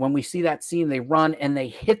 When we see that scene, they run and they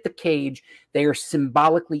hit the cage. They are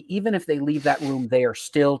symbolically, even if they leave that room, they are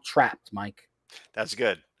still trapped, Mike. That's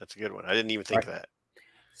good. That's a good one. I didn't even think of that.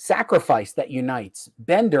 Sacrifice that unites.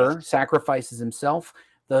 Bender sacrifices himself,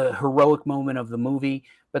 the heroic moment of the movie.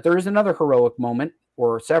 But there is another heroic moment,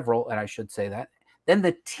 or several, and I should say that. Then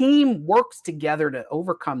the team works together to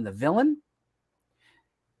overcome the villain.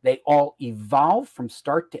 They all evolve from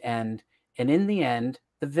start to end. And in the end,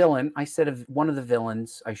 the villain, I said of one of the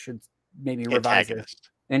villains, I should maybe revise it.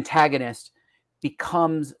 Antagonist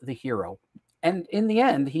becomes the hero. And in the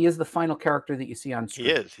end, he is the final character that you see on screen.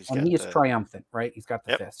 He is. He is triumphant, right? He's got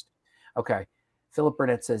the fist. Okay. Philip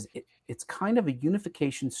Burnett says, it's kind of a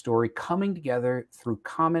unification story coming together through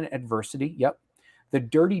common adversity. Yep. The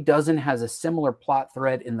Dirty Dozen has a similar plot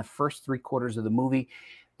thread in the first 3/4 of the movie.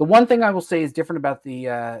 The one thing I will say is different about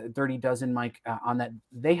the Dirty Dozen, Mike, on that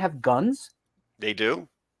they have guns. They do.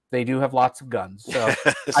 They do have lots of guns. So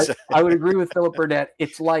I would agree with Philip Burnett.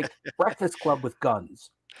 It's like Breakfast Club with guns.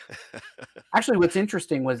 Actually, what's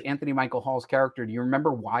interesting was Anthony Michael Hall's character. Do you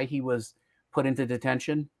remember why he was put into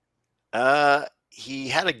detention? He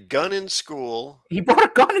had a gun in school. He brought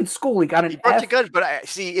a gun in school. He got an a gun, but I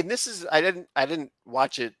see, and this is I didn't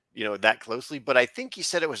watch it, that closely, but I think he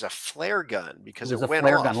said it was a flare gun because it went a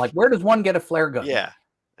flare off. Gun. Like, where does one get a flare gun? Yeah.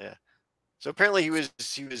 So apparently he was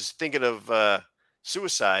thinking of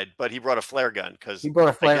suicide, but he brought a flare gun because I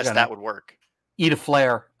guess that would work. Eat a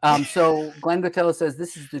flare. So Glenn Gotella says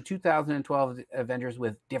this is the 2012 Avengers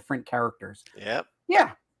with different characters. Yep.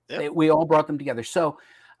 Yeah. We all brought them together. So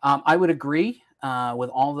I would agree with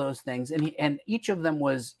all those things. And each of them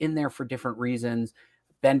was in there for different reasons.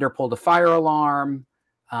 Bender pulled a fire alarm.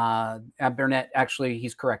 Burnett, actually,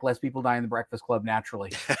 he's correct. Less people die in the Breakfast Club naturally.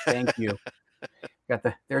 Thank you.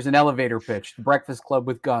 There's an elevator pitch. The Breakfast Club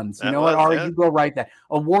with guns. You know what, Ari? You go write that.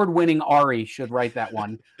 Award-winning Ari should write that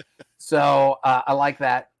one. So I like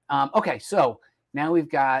that. Okay, so now we've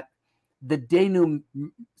got the denouement.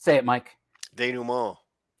 Say it, Mike. Denouement.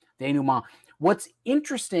 Denouement. What's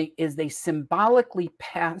interesting is they symbolically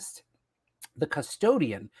passed the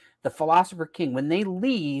custodian, the philosopher king. When they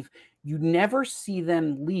leave, you never see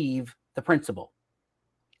them leave the principal.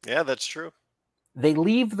 Yeah, that's true. They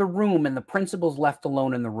leave the room and the principal's left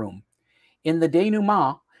alone in the room. In the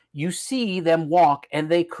denouement, you see them walk and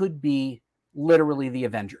they could be literally the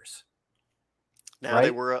Avengers. Now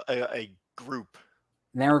they were a group.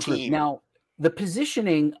 They're a group. Now, the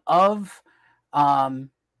positioning of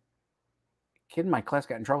kid in my class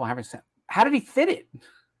got in trouble having said, how did he fit it?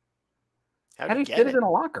 How did he fit it in a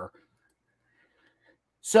locker?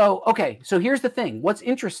 So, okay, so here's the thing. What's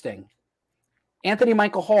interesting? Anthony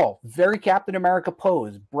Michael Hall, very Captain America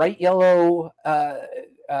pose, bright yellow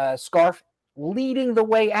scarf, leading the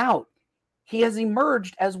way out. He has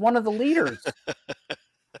emerged as one of the leaders,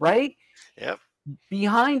 right? Yep.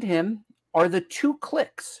 Behind him are the two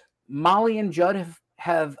cliques. Molly and Judd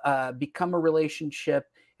have become a relationship,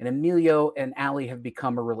 and Emilio and Allie have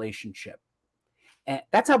become a relationship. And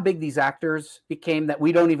that's how big these actors became, that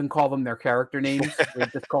we don't even call them their character names. We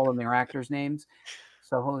just call them their actors' names.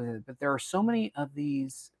 So, but there are so many of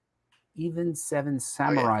these even seven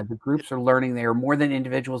samurai. The groups are learning they are more than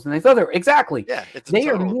individuals and they thought they're exactly. Yeah, they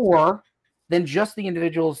are more than just the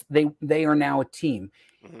individuals. They are now a team.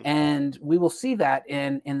 Mm-hmm. And we will see that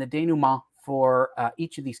in the denouement for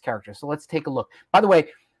each of these characters. So let's take a look. By the way,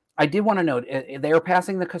 I did want to note they are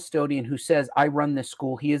passing the custodian who says, I run this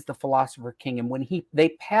school. He is the philosopher king. And when they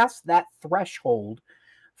pass that threshold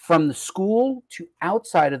from the school to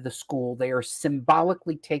outside of the school, they are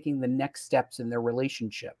symbolically taking the next steps in their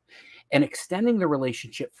relationship and extending the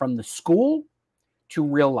relationship from the school to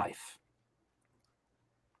real life.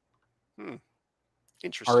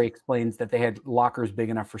 Interesting. Ari explains that they had lockers big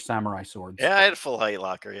enough for samurai swords. Yeah, I had a full height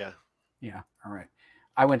locker. Yeah. Yeah. All right.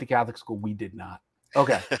 I went to Catholic school. We did not.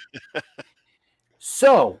 Okay.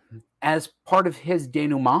 So, as part of his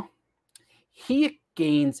denouement, he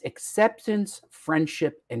gains acceptance,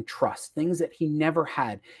 friendship, and trust, things that he never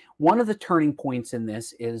had. One of the turning points in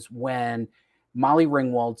this is when Molly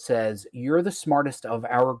Ringwald says, you're the smartest of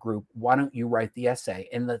our group. Why don't you write the essay?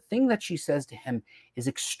 And the thing that she says to him is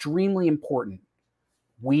extremely important.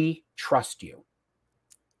 We trust you.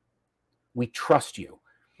 We trust you.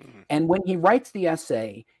 Mm-hmm. And when he writes the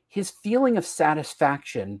essay, his feeling of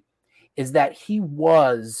satisfaction is that he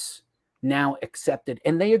was now accepted,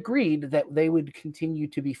 and they agreed that they would continue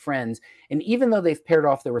to be friends. And even though they've paired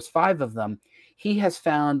off, there was 5 of them, he has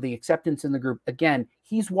found the acceptance in the group. Again,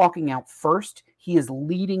 he's walking out first. He is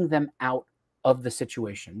leading them out of the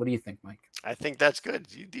situation. What do you think, Mike? I think that's good.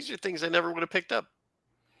 These are things I never would have picked up.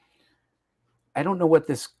 I don't know what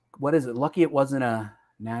is it? Lucky it wasn't a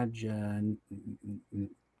naginata.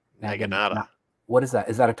 What is that?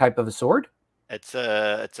 Is that a type of a sword? It's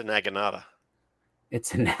a naginata.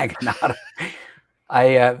 It's a naginata.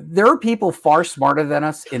 There are people far smarter than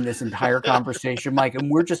us in this entire conversation, Mike, and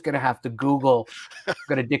we're just going to have to Google,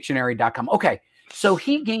 go to dictionary.com. Okay, so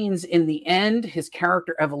he gains, in the end, his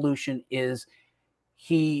character evolution is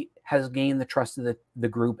he has gained the trust of the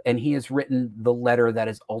group, and he has written the letter that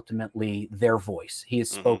is ultimately their voice. He has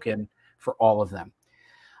spoken for all of them.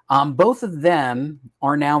 Both of them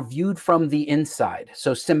are now viewed from the inside.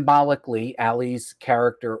 So symbolically, Allie's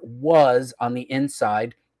character was on the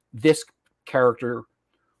inside this character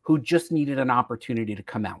who just needed an opportunity to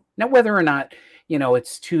come out. Now, whether or not,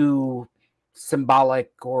 it's too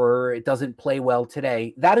symbolic or it doesn't play well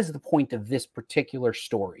today, that is the point of this particular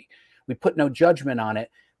story. We put no judgment on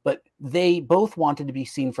it, but they both wanted to be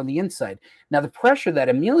seen from the inside. Now, the pressure that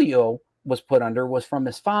Emilio was put under was from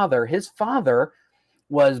his father. His father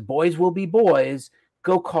was, boys will be boys,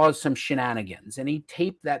 go cause some shenanigans. And he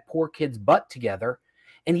taped that poor kid's butt together,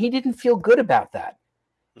 and he didn't feel good about that.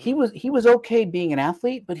 He was okay being an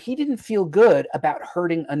athlete, but he didn't feel good about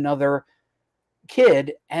hurting another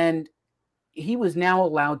kid, and he was now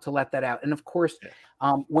allowed to let that out. And of course,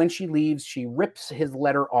 when she leaves, she rips his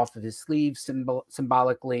letter off of his sleeve,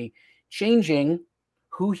 symbolically changing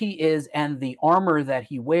who he is and the armor that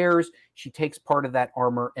he wears. She takes part of that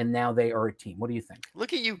armor, and now they are a team. What do you think?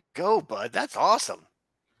 Look at you go, bud. That's awesome.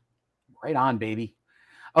 Right on, baby.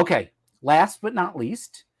 Okay, last but not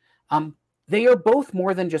least, they are both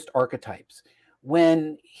more than just archetypes.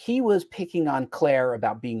 When he was picking on Claire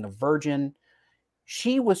about being a virgin,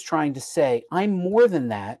 she was trying to say, I'm more than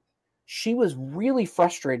that. She was really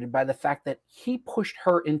frustrated by the fact that he pushed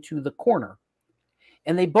her into the corner.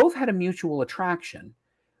 And they both had a mutual attraction,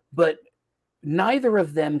 but neither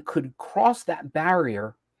of them could cross that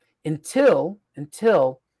barrier until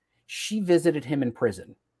she visited him in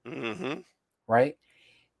prison. Right?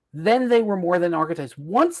 Then they were more than archetypes.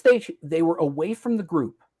 Once they were away from the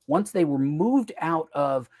group, once they were moved out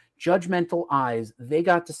of judgmental eyes, they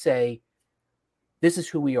got to say, this is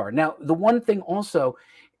who we are. Now, the one thing also,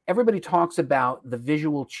 everybody talks about the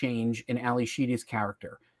visual change in Ali Sheedy's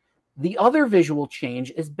character. The other visual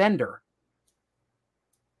change is Bender.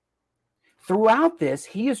 Throughout this,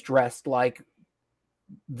 he is dressed like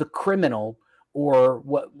the criminal, or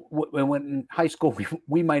what when in high school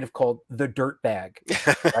we might have called the dirt bag.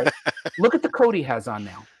 Right? Look at the coat he has on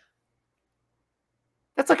now.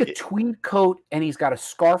 That's like a tweed coat, and he's got a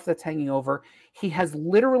scarf that's hanging over. He has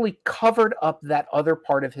literally covered up that other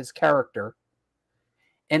part of his character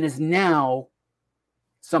and is now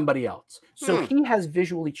somebody else. So he has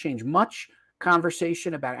visually changed. Much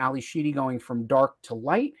conversation about Ali Sheedy going from dark to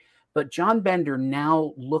light, but John Bender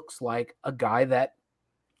now looks like a guy that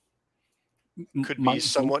could be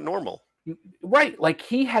somewhat normal. Right. Like,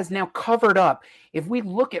 he has now covered up. If we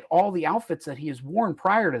look at all the outfits that he has worn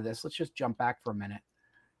prior to this, let's just jump back for a minute.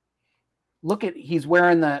 Look at, he's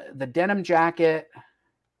wearing the denim jacket. Let's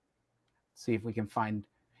see if we can find.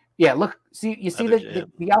 Yeah, look, see, you see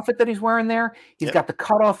the outfit that he's wearing there? He's got the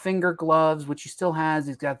cut-off finger gloves, which he still has.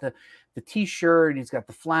 He's got the T-shirt. He's got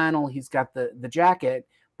the flannel. He's got the jacket.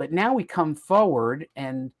 But now we come forward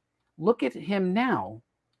and look at him now.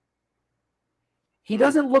 He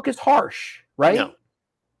doesn't look as harsh, right? No.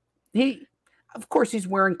 Of course, he's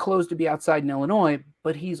wearing clothes to be outside in Illinois,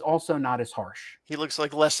 but he's also not as harsh. He looks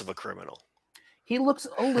like less of a criminal. He looks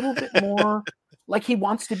a little bit more like he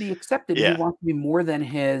wants to be accepted. Yeah. He wants to be more than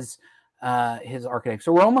his archetype.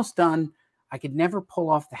 So we're almost done. I could never pull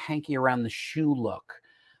off the hanky around the shoe look.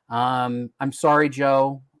 I'm sorry,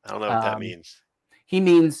 Joe. I don't know what that means. He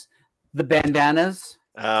means the bandanas.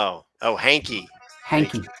 Oh, hanky.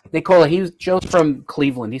 Hanky. They call it. Joe's from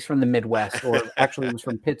Cleveland. He's from the Midwest, or actually he was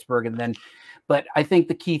from Pittsburgh. But I think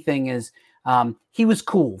the key thing is he was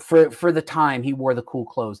cool for the time. He wore the cool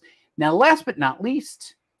clothes. Now, last but not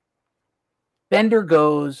least, Bender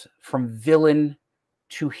goes from villain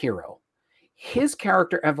to hero. His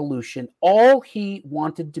character evolution, all he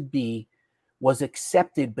wanted to be was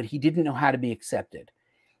accepted, but he didn't know how to be accepted.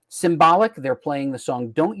 Symbolic, they're playing the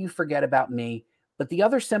song Don't You Forget About Me. But the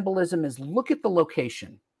other symbolism is, look at the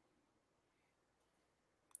location.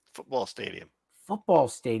 Football stadium. Football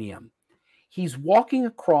stadium. He's walking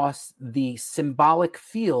across the symbolic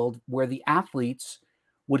field where the athletes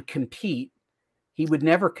would compete. He would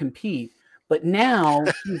never compete. But now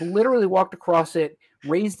he's literally walked across it,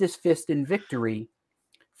 raised his fist in victory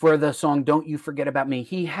for the song Don't You Forget About Me.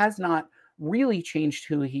 He has not really changed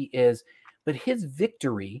who he is, but his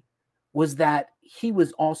victory was that he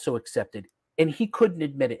was also accepted. And he couldn't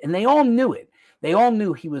admit it. And they all knew it. They all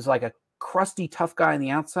knew he was like a crusty, tough guy on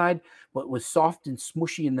the outside, but was soft and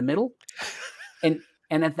smushy in the middle. And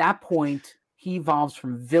at that point, he evolves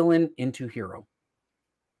from villain into hero.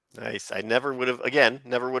 Nice. I never would have, again,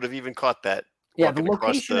 never would have even caught that. Yeah, the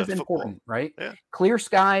location is important, right? Yeah. Clear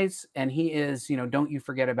skies, and he is, you know, don't you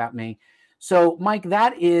forget about me. So, Mike,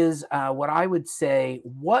 that is what I would say,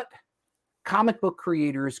 what comic book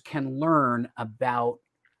creators can learn about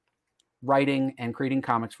writing and creating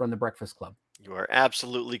comics from the Breakfast Club. You are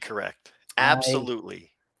absolutely correct.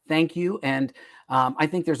 Absolutely. Thank you. And I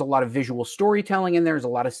think there's a lot of visual storytelling in there. There's a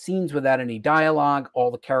lot of scenes without any dialogue.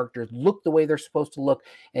 All the characters look the way they're supposed to look,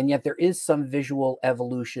 and yet there is some visual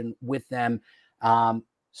evolution with them.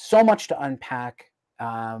 So much to unpack.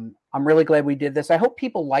 I'm really glad we did this. I hope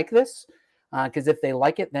people like this, because if they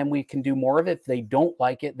like it, then we can do more of it. If they don't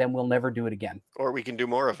like it, then we'll never do it again. Or we can do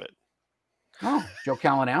more of it. Oh, Joe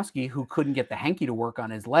Kalinowski, who couldn't get the hanky to work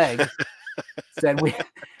on his leg, said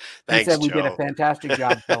Thanks, we Joe. did a fantastic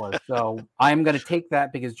job, fellas. So I'm going to take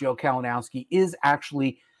that because Joe Kalinowski is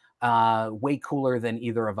actually way cooler than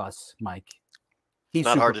either of us, Mike. He's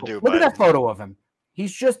not hard to cool. do. Look at that photo of him.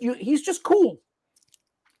 He's just cool.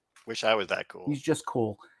 Wish I was that cool. He's just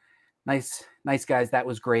cool. Nice guys. That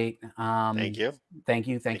was great. Thank you. Thank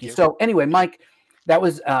you. So anyway, Mike, that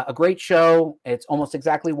was a great show. It's almost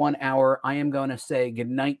exactly 1 hour. I am going to say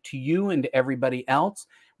goodnight to you and to everybody else.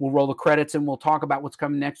 We'll roll the credits and we'll talk about what's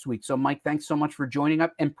coming next week. So, Mike, thanks so much for joining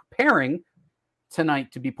up and preparing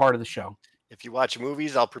tonight to be part of the show. If you watch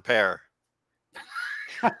movies, I'll prepare.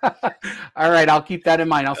 All right. I'll keep that in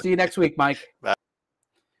mind. I'll see you next week, Mike. Bye.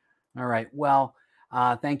 All right. Well,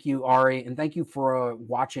 thank you, Ari, and thank you for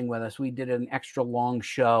watching with us. We did an extra long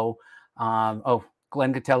show.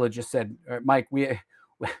 Glenn Gatella just said, Mike,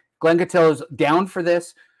 Glenn Gatella's down for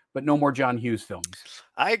this, but no more John Hughes films.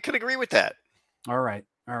 I could agree with that. All right.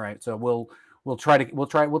 So we'll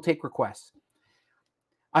take requests.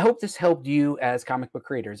 I hope this helped you as comic book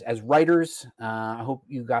creators, as writers. I hope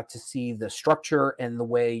you got to see the structure and the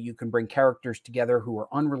way you can bring characters together who are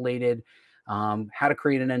unrelated, how to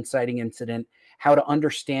create an inciting incident, how to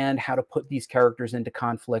understand how to put these characters into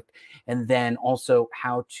conflict, and then also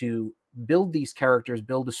how to build these characters,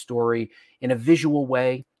 build a story in a visual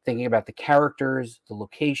way, thinking about the characters, the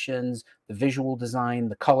locations, the visual design,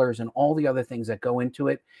 the colors, and all the other things that go into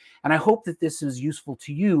it. And I hope that this is useful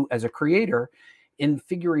to you as a creator in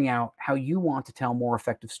figuring out how you want to tell more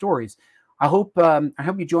effective stories. I hope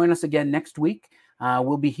you join us again next week.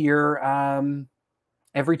 We'll be here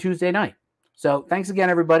every Tuesday night. So thanks again,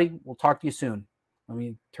 everybody. We'll talk to you soon. Let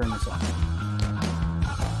me turn this off.